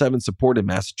 24/7 support in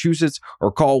Massachusetts,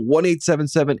 or call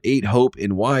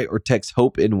 1-877-8-HOPE-NY or text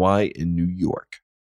HOPE-NY in New York.